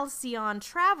Halcyon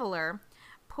Traveler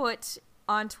put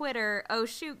on Twitter, oh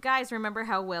shoot, guys, remember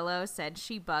how Willow said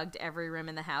she bugged every room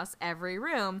in the house, every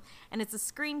room? And it's a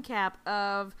screen cap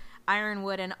of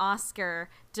Ironwood and Oscar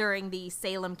during the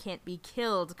Salem can't be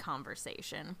killed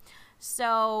conversation.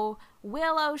 So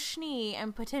Willow, Schnee,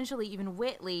 and potentially even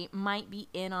Whitley might be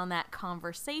in on that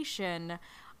conversation.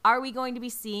 Are we going to be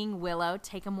seeing Willow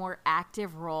take a more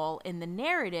active role in the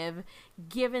narrative,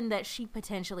 given that she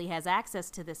potentially has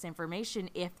access to this information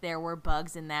if there were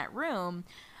bugs in that room?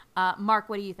 Mark,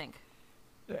 what do you think?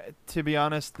 To be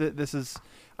honest,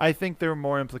 I think there are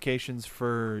more implications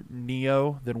for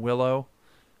Neo than Willow.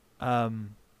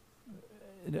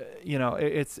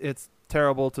 It's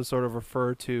terrible to sort of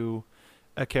refer to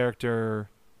a character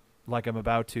like I'm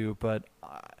about to, but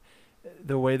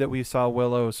the way that we saw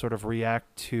Willow sort of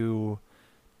react to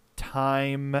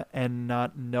time and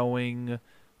not knowing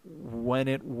when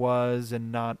it was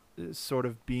and not sort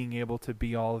of being able to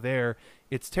be all there,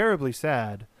 it's terribly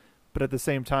sad. But at the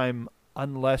same time,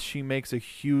 unless she makes a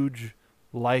huge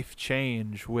life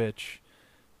change, which,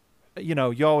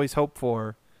 you always hope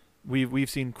for, we've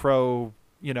seen Crow,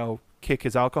 kick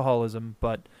his alcoholism,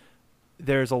 but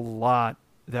there's a lot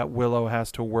that Willow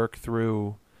has to work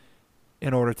through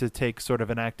in order to take sort of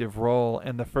an active role.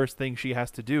 And the first thing she has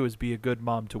to do is be a good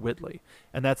mom to Whitley.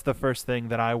 And that's the first thing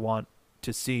that I want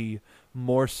to see,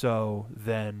 more so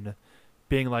than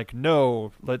being like,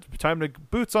 no, time to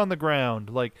boots on the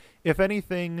ground. Like, if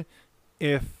anything,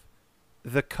 if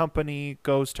the company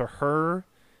goes to her,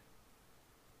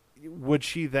 would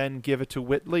she then give it to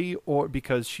Whitley, or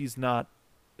because she's not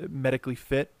medically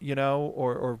fit,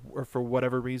 or for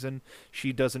whatever reason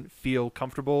she doesn't feel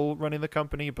comfortable running the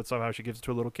company, but somehow she gives it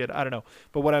to a little kid? I don't know.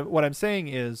 But what I'm saying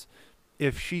is,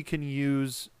 if she can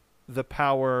use the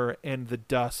power and the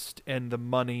dust and the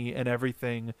money and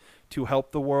everything to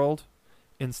help the world,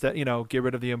 instead, get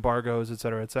rid of the embargoes, et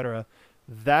cetera,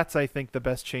 that's, I think, the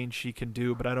best change she can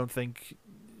do. But I don't think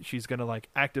she's going to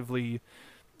actively,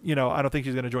 I don't think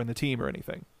she's going to join the team or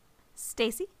anything.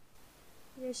 Stacy?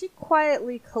 Yeah, she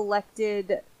quietly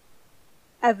collected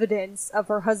evidence of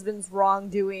her husband's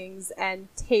wrongdoings and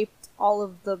taped all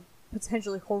of the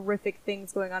potentially horrific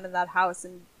things going on in that house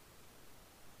and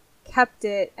kept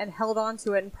it and held on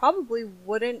to it, and probably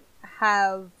wouldn't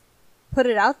have put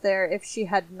it out there if she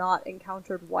had not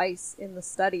encountered Weiss in the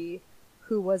study,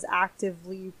 who was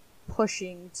actively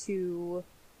pushing to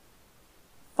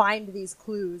find these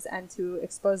clues and to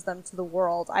expose them to the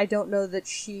world. I don't know that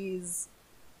she's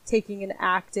taking an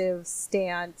active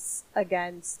stance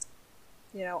against,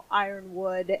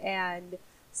 Ironwood and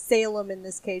Salem in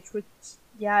this case, which,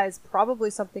 is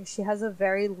probably something she has a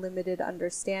very limited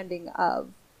understanding of.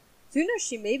 So,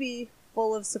 she may be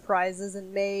full of surprises,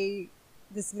 and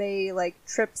this may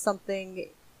trip something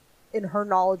in her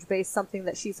knowledge base, something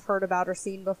that she's heard about or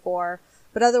seen before.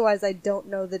 But otherwise, I don't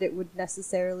know that it would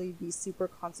necessarily be super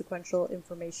consequential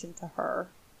information to her.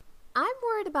 I'm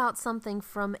worried about something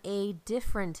from a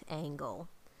different angle.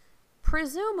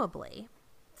 Presumably,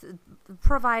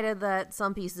 provided that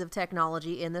some pieces of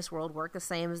technology in this world work the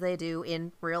same as they do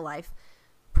in real life,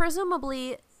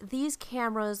 presumably these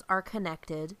cameras are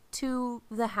connected to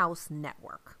the house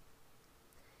network.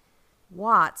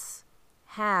 Watts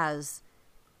has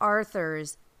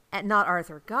Arthur's, not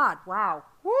Arthur, God, wow.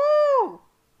 Woo!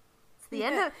 It's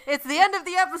the end of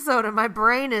the episode and my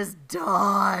brain is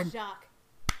done. Jacques.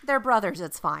 They're brothers,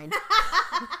 it's fine.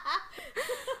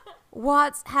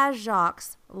 Watts has Jacques'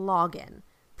 login.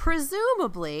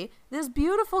 Presumably, this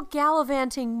beautiful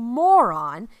gallivanting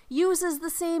moron uses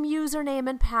the same username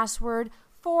and password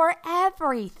for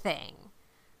everything.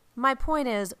 My point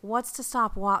is, what's to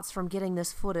stop Watts from getting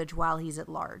this footage while he's at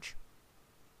large?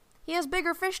 He has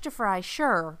bigger fish to fry,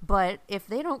 sure, but if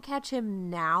they don't catch him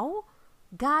now,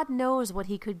 God knows what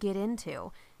he could get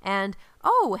into. And,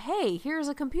 oh, hey, here's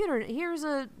a computer, here's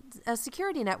a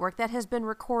security network that has been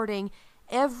recording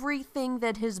everything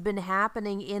that has been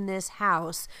happening in this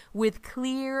house with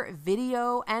clear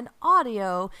video and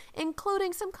audio,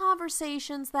 including some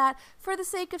conversations that, for the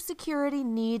sake of security,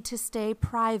 need to stay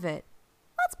private.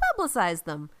 Let's publicize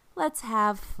them. Let's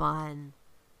have fun.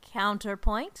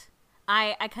 Counterpoint.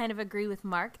 I kind of agree with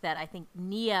Mark that I think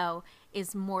Neo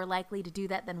is more likely to do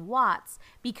that than Watts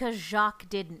because Jacques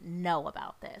didn't know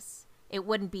about this. It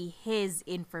wouldn't be his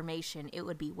information, it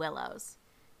would be Willow's.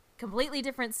 Completely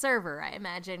different server, I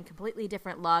imagine, completely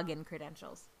different login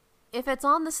credentials. If it's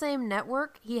on the same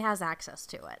network, he has access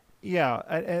to it.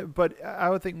 Yeah, but I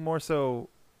would think more so,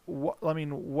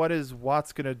 what is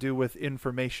Watts going to do with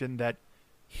information that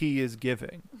he is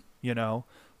giving, you know?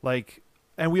 Like,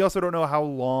 and we also don't know how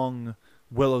long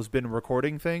Willow's been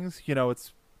recording things. You know,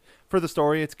 it's for the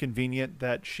story, it's convenient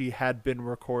that she had been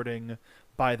recording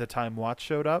by the time Watts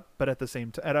showed up, but at the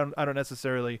same time, I don't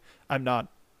necessarily, I'm not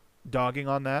dogging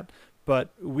on that,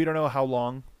 but we don't know how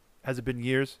long. Has it been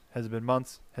years? Has it been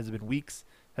months? Has it been weeks?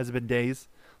 Has it been days?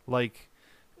 Like,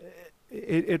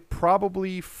 it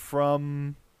probably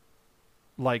from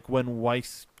like when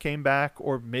Weiss came back,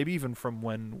 or maybe even from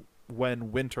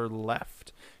when Winter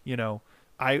left, you know,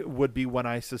 I would be when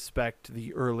I suspect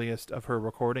the earliest of her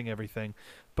recording everything.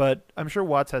 But I'm sure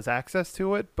Watts has access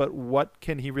to it, but what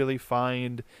can he really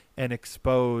find and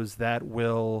expose that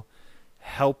will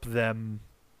help them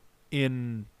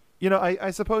in, you know,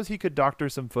 I suppose he could doctor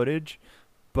some footage,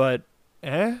 but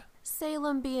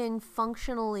Salem being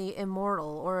functionally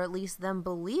immortal, or at least them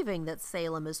believing that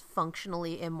Salem is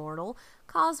functionally immortal,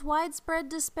 cause widespread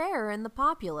despair in the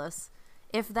populace.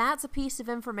 If that's a piece of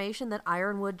information that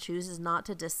Ironwood chooses not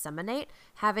to disseminate,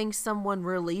 having someone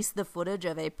release the footage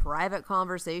of a private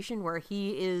conversation where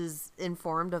he is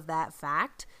informed of that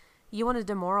fact, you want to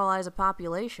demoralize a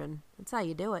population. That's how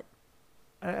you do it.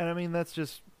 And I mean, that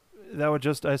would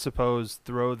just, I suppose,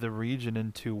 throw the region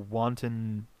into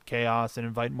wanton chaos and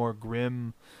invite more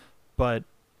Grimm, but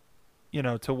you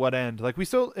know, to what end? Like, we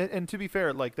still, and to be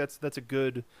fair, like that's a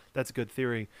good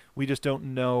theory. We just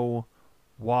don't know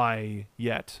why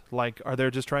yet. Like, are they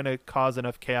just trying to cause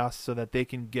enough chaos so that they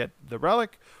can get the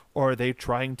relic, or are they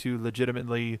trying to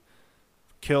legitimately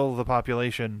kill the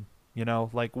population? You know,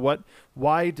 like,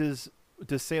 why does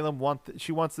Salem want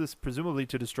she wants this presumably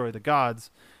to destroy the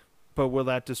gods, but will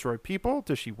that destroy people?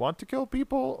 Does she want to kill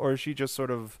people, or is she just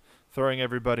sort of throwing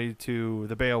everybody to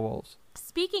the Beowulfs?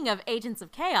 Speaking of agents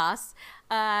of chaos,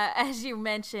 as you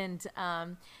mentioned,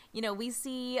 you know, we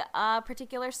see a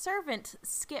particular servant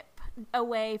skip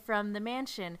away from the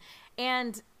mansion.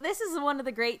 And this is one of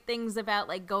the great things about,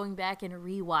 like, going back and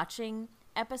rewatching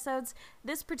episodes.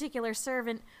 This particular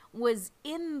servant was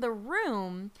in the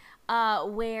room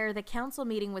where the council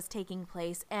meeting was taking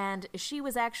place, and she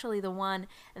was actually the one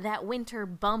that Winter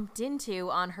bumped into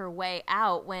on her way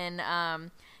out when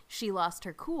she lost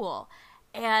her cool.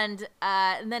 And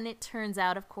then it turns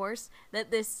out, of course,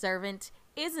 that this servant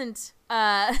isn't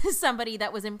somebody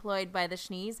that was employed by the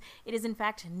Shnees. It is, in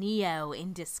fact, Neo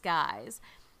in disguise.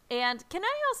 And can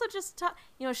I also just talk,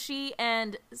 you know, she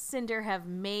and Cinder have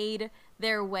made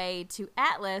their way to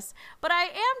Atlas, but I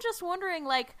am just wondering,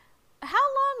 like, how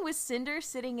long was Cinder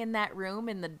sitting in that room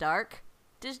in the dark?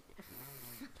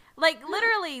 Like,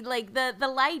 literally, like, the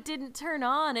light didn't turn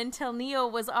on until Neo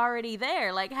was already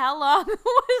there. Like, how long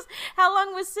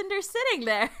was Cinder sitting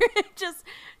there? Just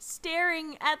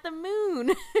staring at the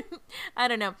moon? I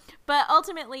don't know. But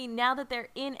ultimately, now that they're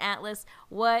in Atlas,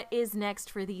 what is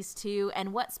next for these two,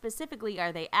 and what specifically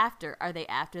are they after? Are they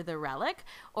after the relic,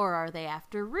 or are they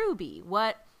after Ruby?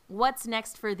 What's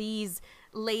next for these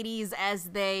ladies as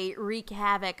they wreak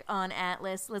havoc on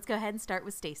Atlas? Let's go ahead and start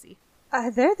with Stacy.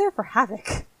 They're there for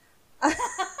havoc.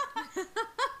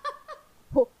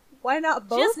 Why not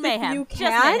both? Just mayhem. If you Just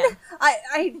can.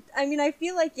 mayhem. I mean, I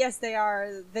feel like, yes, they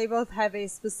are. They both have a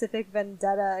specific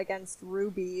vendetta against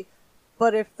Ruby,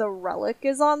 but if the relic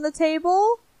is on the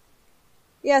table,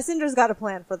 yeah, Cinder's got a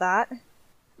plan for that.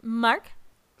 Mark?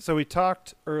 So we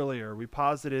talked earlier, we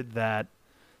posited that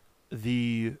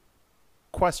the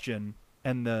question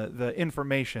and the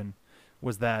information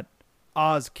was that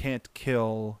Oz can't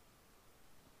kill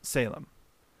Salem.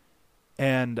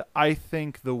 And I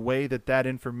think the way that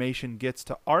information gets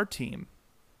to our team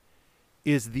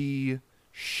is the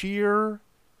sheer,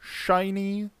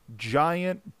 shiny,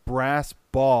 giant brass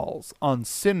balls on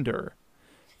Cinder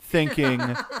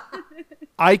thinking,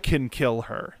 I can kill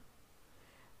her.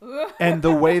 And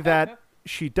the way that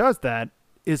she does that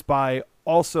is by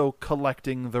also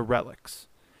collecting the relics.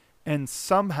 And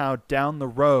somehow down the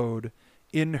road,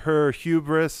 in her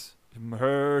hubris,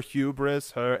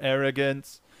 her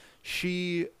arrogance,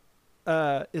 she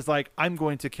is like, I'm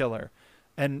going to kill her.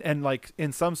 And like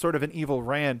in some sort of an evil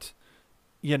rant,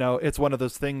 you know, it's one of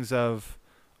those things of,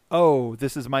 oh,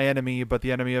 this is my enemy, but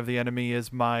the enemy of the enemy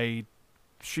is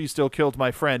she still killed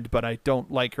my friend, but I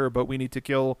don't like her, but we need to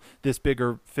kill this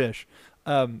bigger fish.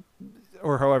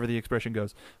 Or however the expression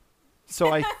goes.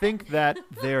 So I think that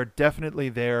they're definitely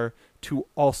there to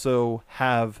also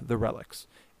have the relics.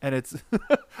 And it's,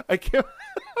 I can't,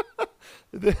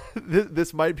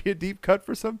 this might be a deep cut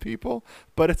for some people,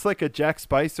 but it's like a Jack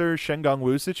Spicer, Shen Gong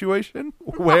Wu situation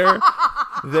where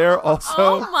they're also.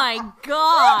 Oh my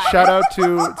god! Shout out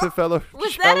to fellow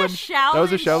Was Shaolin. that a Shaolin That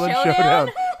was a Shaolin Showdown?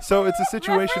 Showdown. So it's a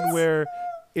situation Reference? where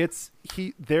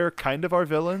they're kind of our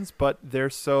villains, but they're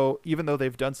so, even though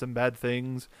they've done some bad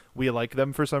things, we like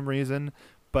them for some reason.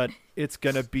 But it's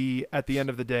gonna be at the end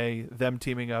of the day them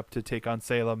teaming up to take on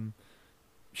Salem.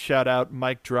 Shout out,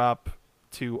 mic drop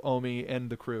to Omi and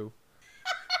the crew.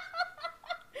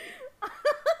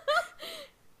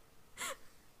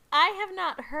 I have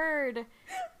not heard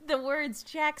the words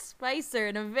Jack Spicer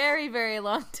in a very, very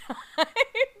long time.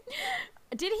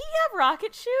 Did he have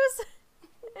rocket shoes?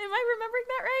 Am I remembering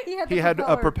that right? He had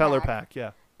a propeller pack,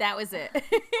 yeah. That was it.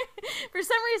 For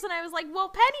some reason, I was like, well,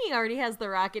 Penny already has the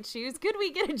rocket shoes. Could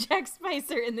we get a Jack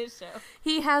Spicer in this show?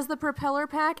 He has the propeller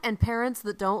pack and parents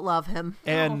that don't love him.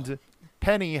 And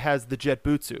Penny has the jet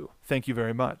butsu. Thank you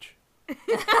very much.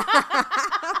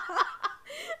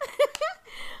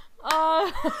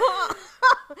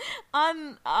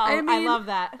 I love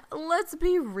that. Let's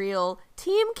be real.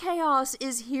 Team Chaos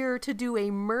is here to do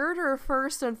a murder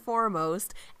first and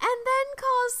foremost, and then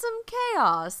cause some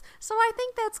chaos. So I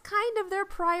think that's kind of their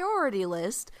priority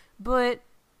list. But,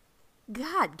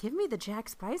 God, give me the Jack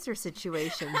Spicer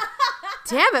situation.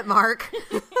 Damn it, Mark.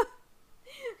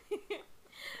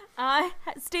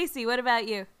 Stacy, what about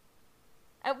you?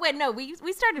 Wait, no, we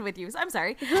started with you. I'm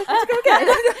sorry.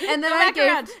 And then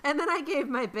I gave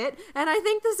my bit, and I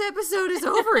think this episode is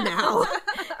over now.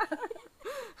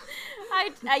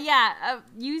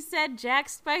 You said Jack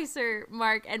Spicer,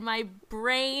 Mark, and my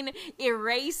brain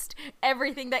erased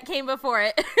everything that came before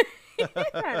it.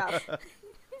 Fair enough.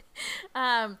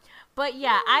 But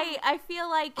yeah, I feel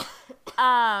like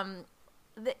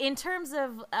in terms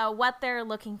of what they're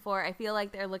looking for, I feel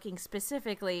like they're looking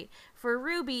specifically for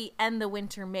Ruby and the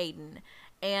Winter Maiden.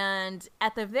 And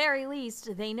at the very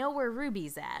least, they know where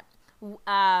Ruby's at.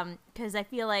 Because I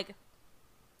feel like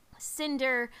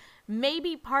Cinder,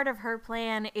 maybe part of her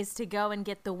plan is to go and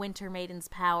get the Winter Maiden's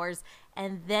powers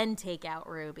and then take out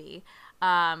Ruby.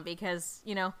 Because,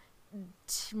 you know,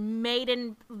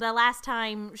 Maiden, the last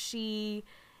time she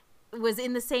was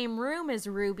in the same room as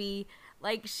Ruby,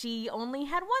 like, she only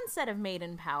had one set of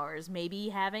maiden powers. Maybe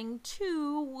having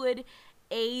two would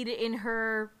aid in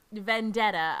her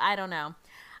vendetta. I don't know,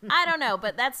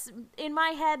 but that's, in my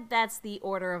head, that's the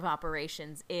order of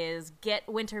operations, is get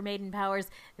Winter Maiden powers,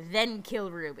 then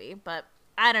kill Ruby. But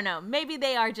I don't know. Maybe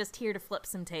they are just here to flip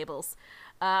some tables.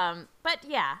 But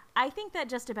yeah, I think that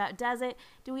just about does it.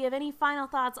 Do we have any final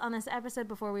thoughts on this episode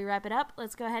before we wrap it up?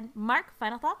 Let's go ahead. Mark,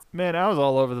 final thoughts? Man, I was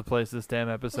all over the place this damn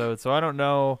episode, so I don't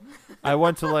know. I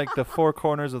went to like the four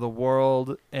corners of the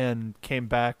world and came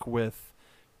back with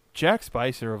Jack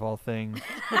Spicer of all things.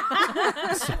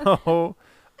 So,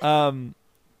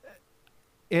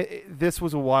 this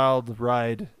was a wild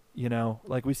ride, you know,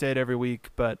 like we say it every week,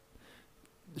 but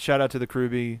shout out to the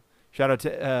Crewbie. Shout out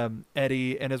to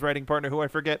Eddie and his writing partner, who I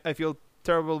forget. I feel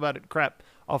terrible about it. Crap.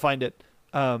 I'll find it.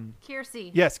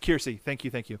 Kiersey. Yes, Kiersey. Thank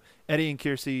you. Eddie and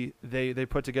Kiersey, they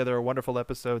put together a wonderful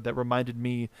episode that reminded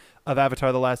me of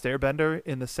Avatar: The Last Airbender,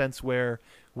 in the sense where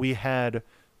we had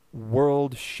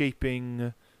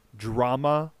world-shaping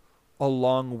drama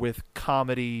along with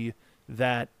comedy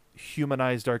that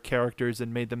humanized our characters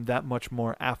and made them that much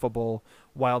more affable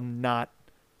while not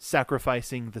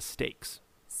sacrificing the stakes.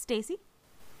 Stacy?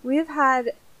 We have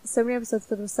had so many episodes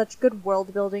filled with such good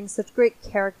world building, such great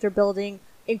character building,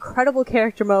 incredible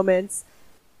character moments.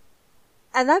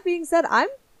 And that being said, I'm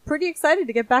pretty excited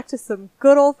to get back to some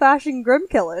good old-fashioned grim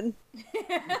killing.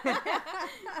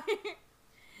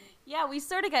 Yeah, we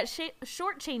sort of got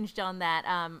shortchanged on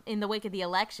that in the wake of the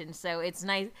election, so it's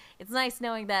nice. It's nice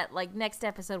knowing that, like, next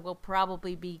episode we'll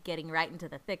probably be getting right into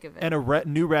the thick of it. And a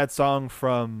new rad song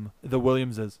from the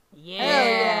Williamses. Yeah. Hell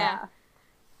yeah.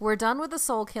 We're done with the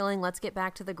soul killing. Let's get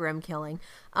back to the grim killing.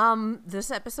 This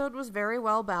episode was very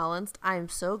well balanced. I'm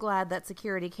so glad that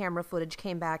security camera footage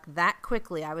came back that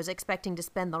quickly. I was expecting to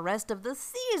spend the rest of the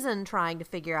season trying to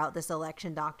figure out this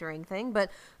election doctoring thing, but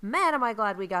man, am I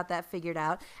glad we got that figured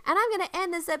out. And I'm going to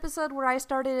end this episode where I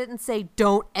started it and say,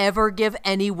 don't ever give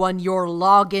anyone your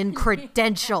login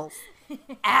credentials.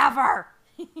 Ever.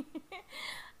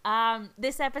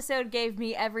 This episode gave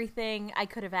me everything I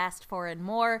could have asked for and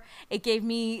more. It gave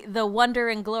me the wonder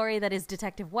and glory that is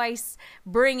Detective Weiss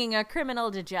bringing a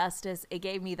criminal to justice. It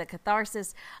gave me the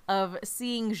catharsis of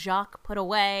seeing Jacques put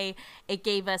away. It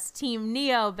gave us Team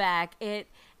Neo back. It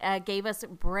gave us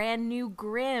brand new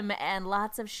Grimm and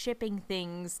lots of shipping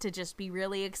things to just be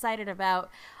really excited about.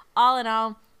 All in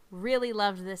all, really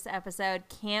loved this episode.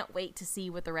 Can't wait to see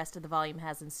what the rest of the volume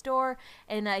has in store.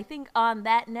 And I think on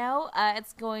that note,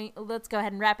 let's go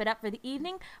ahead and wrap it up for the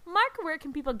evening. Mark, where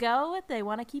can people go if they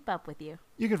want to keep up with you?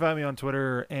 You can find me on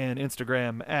Twitter and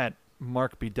Instagram at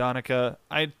Mark B. Donica.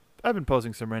 I've been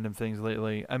posting some random things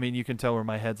lately. I mean, you can tell where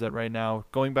my head's at right now.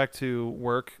 Going back to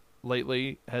work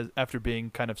lately, after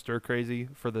being kind of stir crazy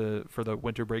for the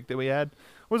winter break that we had,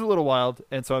 was a little wild,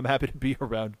 and so I'm happy to be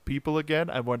around people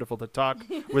again. I'm wonderful to talk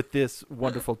with this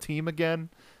wonderful team again.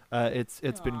 It's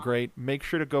been great. Make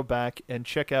sure to go back and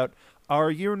check out our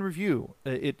year in review.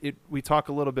 We talk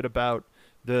a little bit about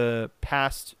the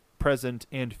past, present,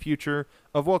 and future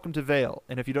of Welcome to Vale.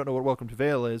 And if you don't know what Welcome to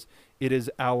Vale is, it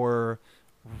is our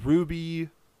Ruby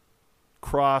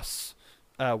cross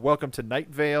Welcome to Night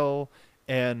Vale.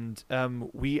 And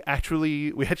we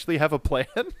actually have a plan.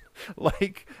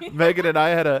 Like, Megan and I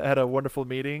had a wonderful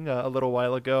meeting a little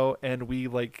while ago, and we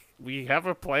have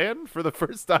a plan for the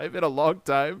first time in a long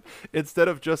time. Instead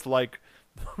of just like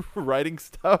writing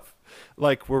stuff,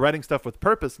 like, we're writing stuff with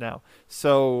purpose now.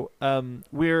 So I'm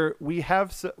not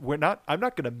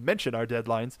going to mention our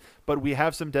deadlines, but we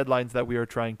have some deadlines that we are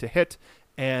trying to hit.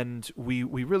 And we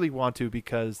really want to,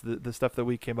 because the stuff that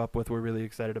we came up with, we're really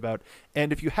excited about.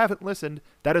 And if you haven't listened,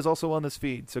 that is also on this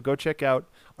feed. So go check out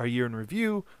our year in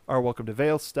review, our Welcome to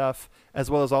Vale stuff, as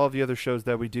well as all of the other shows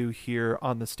that we do here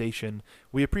on the station.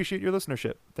 We appreciate your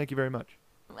listenership. Thank you very much.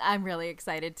 I'm really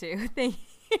excited too. Thank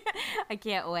you. I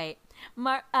can't wait.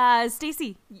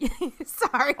 Stacey,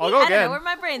 sorry. I'll go I again. don't know where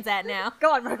my brain's at now.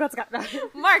 Go on, Mark. Let's go.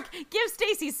 Mark, give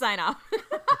Stacey's sign off.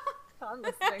 I'm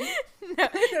listening. No.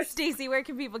 Stacey, where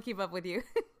can people keep up with you?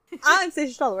 I'm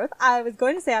Stacey Stallworth. I was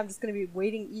going to say I'm just going to be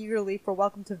waiting eagerly for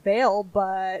Welcome to Vale,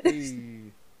 but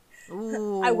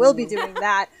I will be doing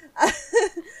that.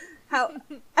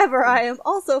 However, I am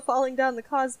also falling down the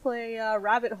cosplay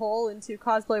rabbit hole into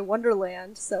Cosplay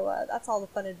Wonderland, so that's all the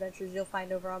fun adventures you'll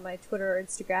find over on my Twitter or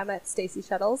Instagram at Stacey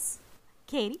Shuttles.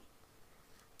 Katie?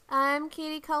 I'm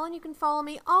Katie Cullen. You can follow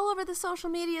me all over the social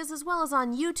medias, as well as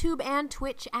on YouTube and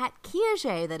Twitch at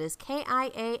Kiaxet. That is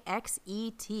Kiaxet.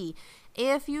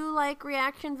 If you like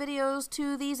reaction videos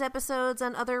to these episodes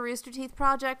and other Rooster Teeth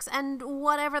projects and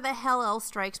whatever the hell else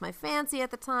strikes my fancy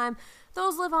at the time,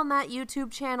 those live on that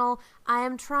YouTube channel. I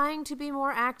am trying to be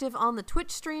more active on the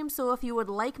Twitch stream, so if you would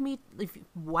like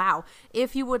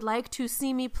to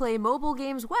see me play mobile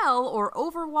games well or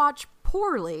Overwatch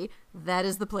poorly, that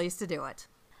is the place to do it.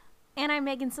 And I'm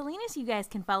Megan Salinas. You guys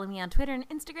can follow me on Twitter and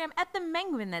Instagram at the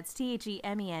Menguin. That's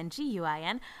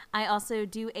TheMenguin. I also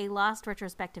do a Lost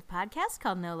retrospective podcast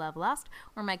called No Love Lost,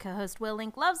 where my co-host Will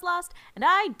Link loves Lost, and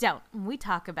I don't. We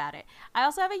talk about it. I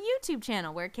also have a YouTube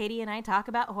channel where Katie and I talk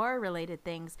about horror-related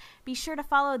things. Be sure to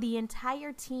follow the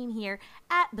entire team here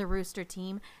at the Rooster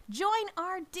Team. Join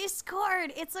our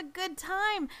Discord. It's a good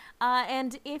time.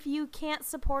 And if you can't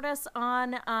support us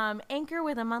on Anchor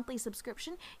with a monthly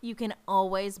subscription, you can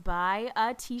always buy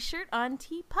a t-shirt on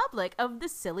TeePublic of the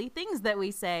silly things that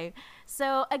we say.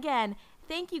 So again,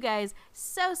 thank you guys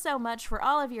so much for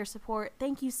all of your support.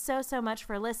 Thank you so much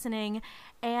for listening.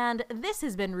 And this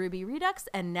has been Ruby Redux,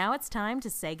 and now it's time to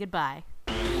say goodbye.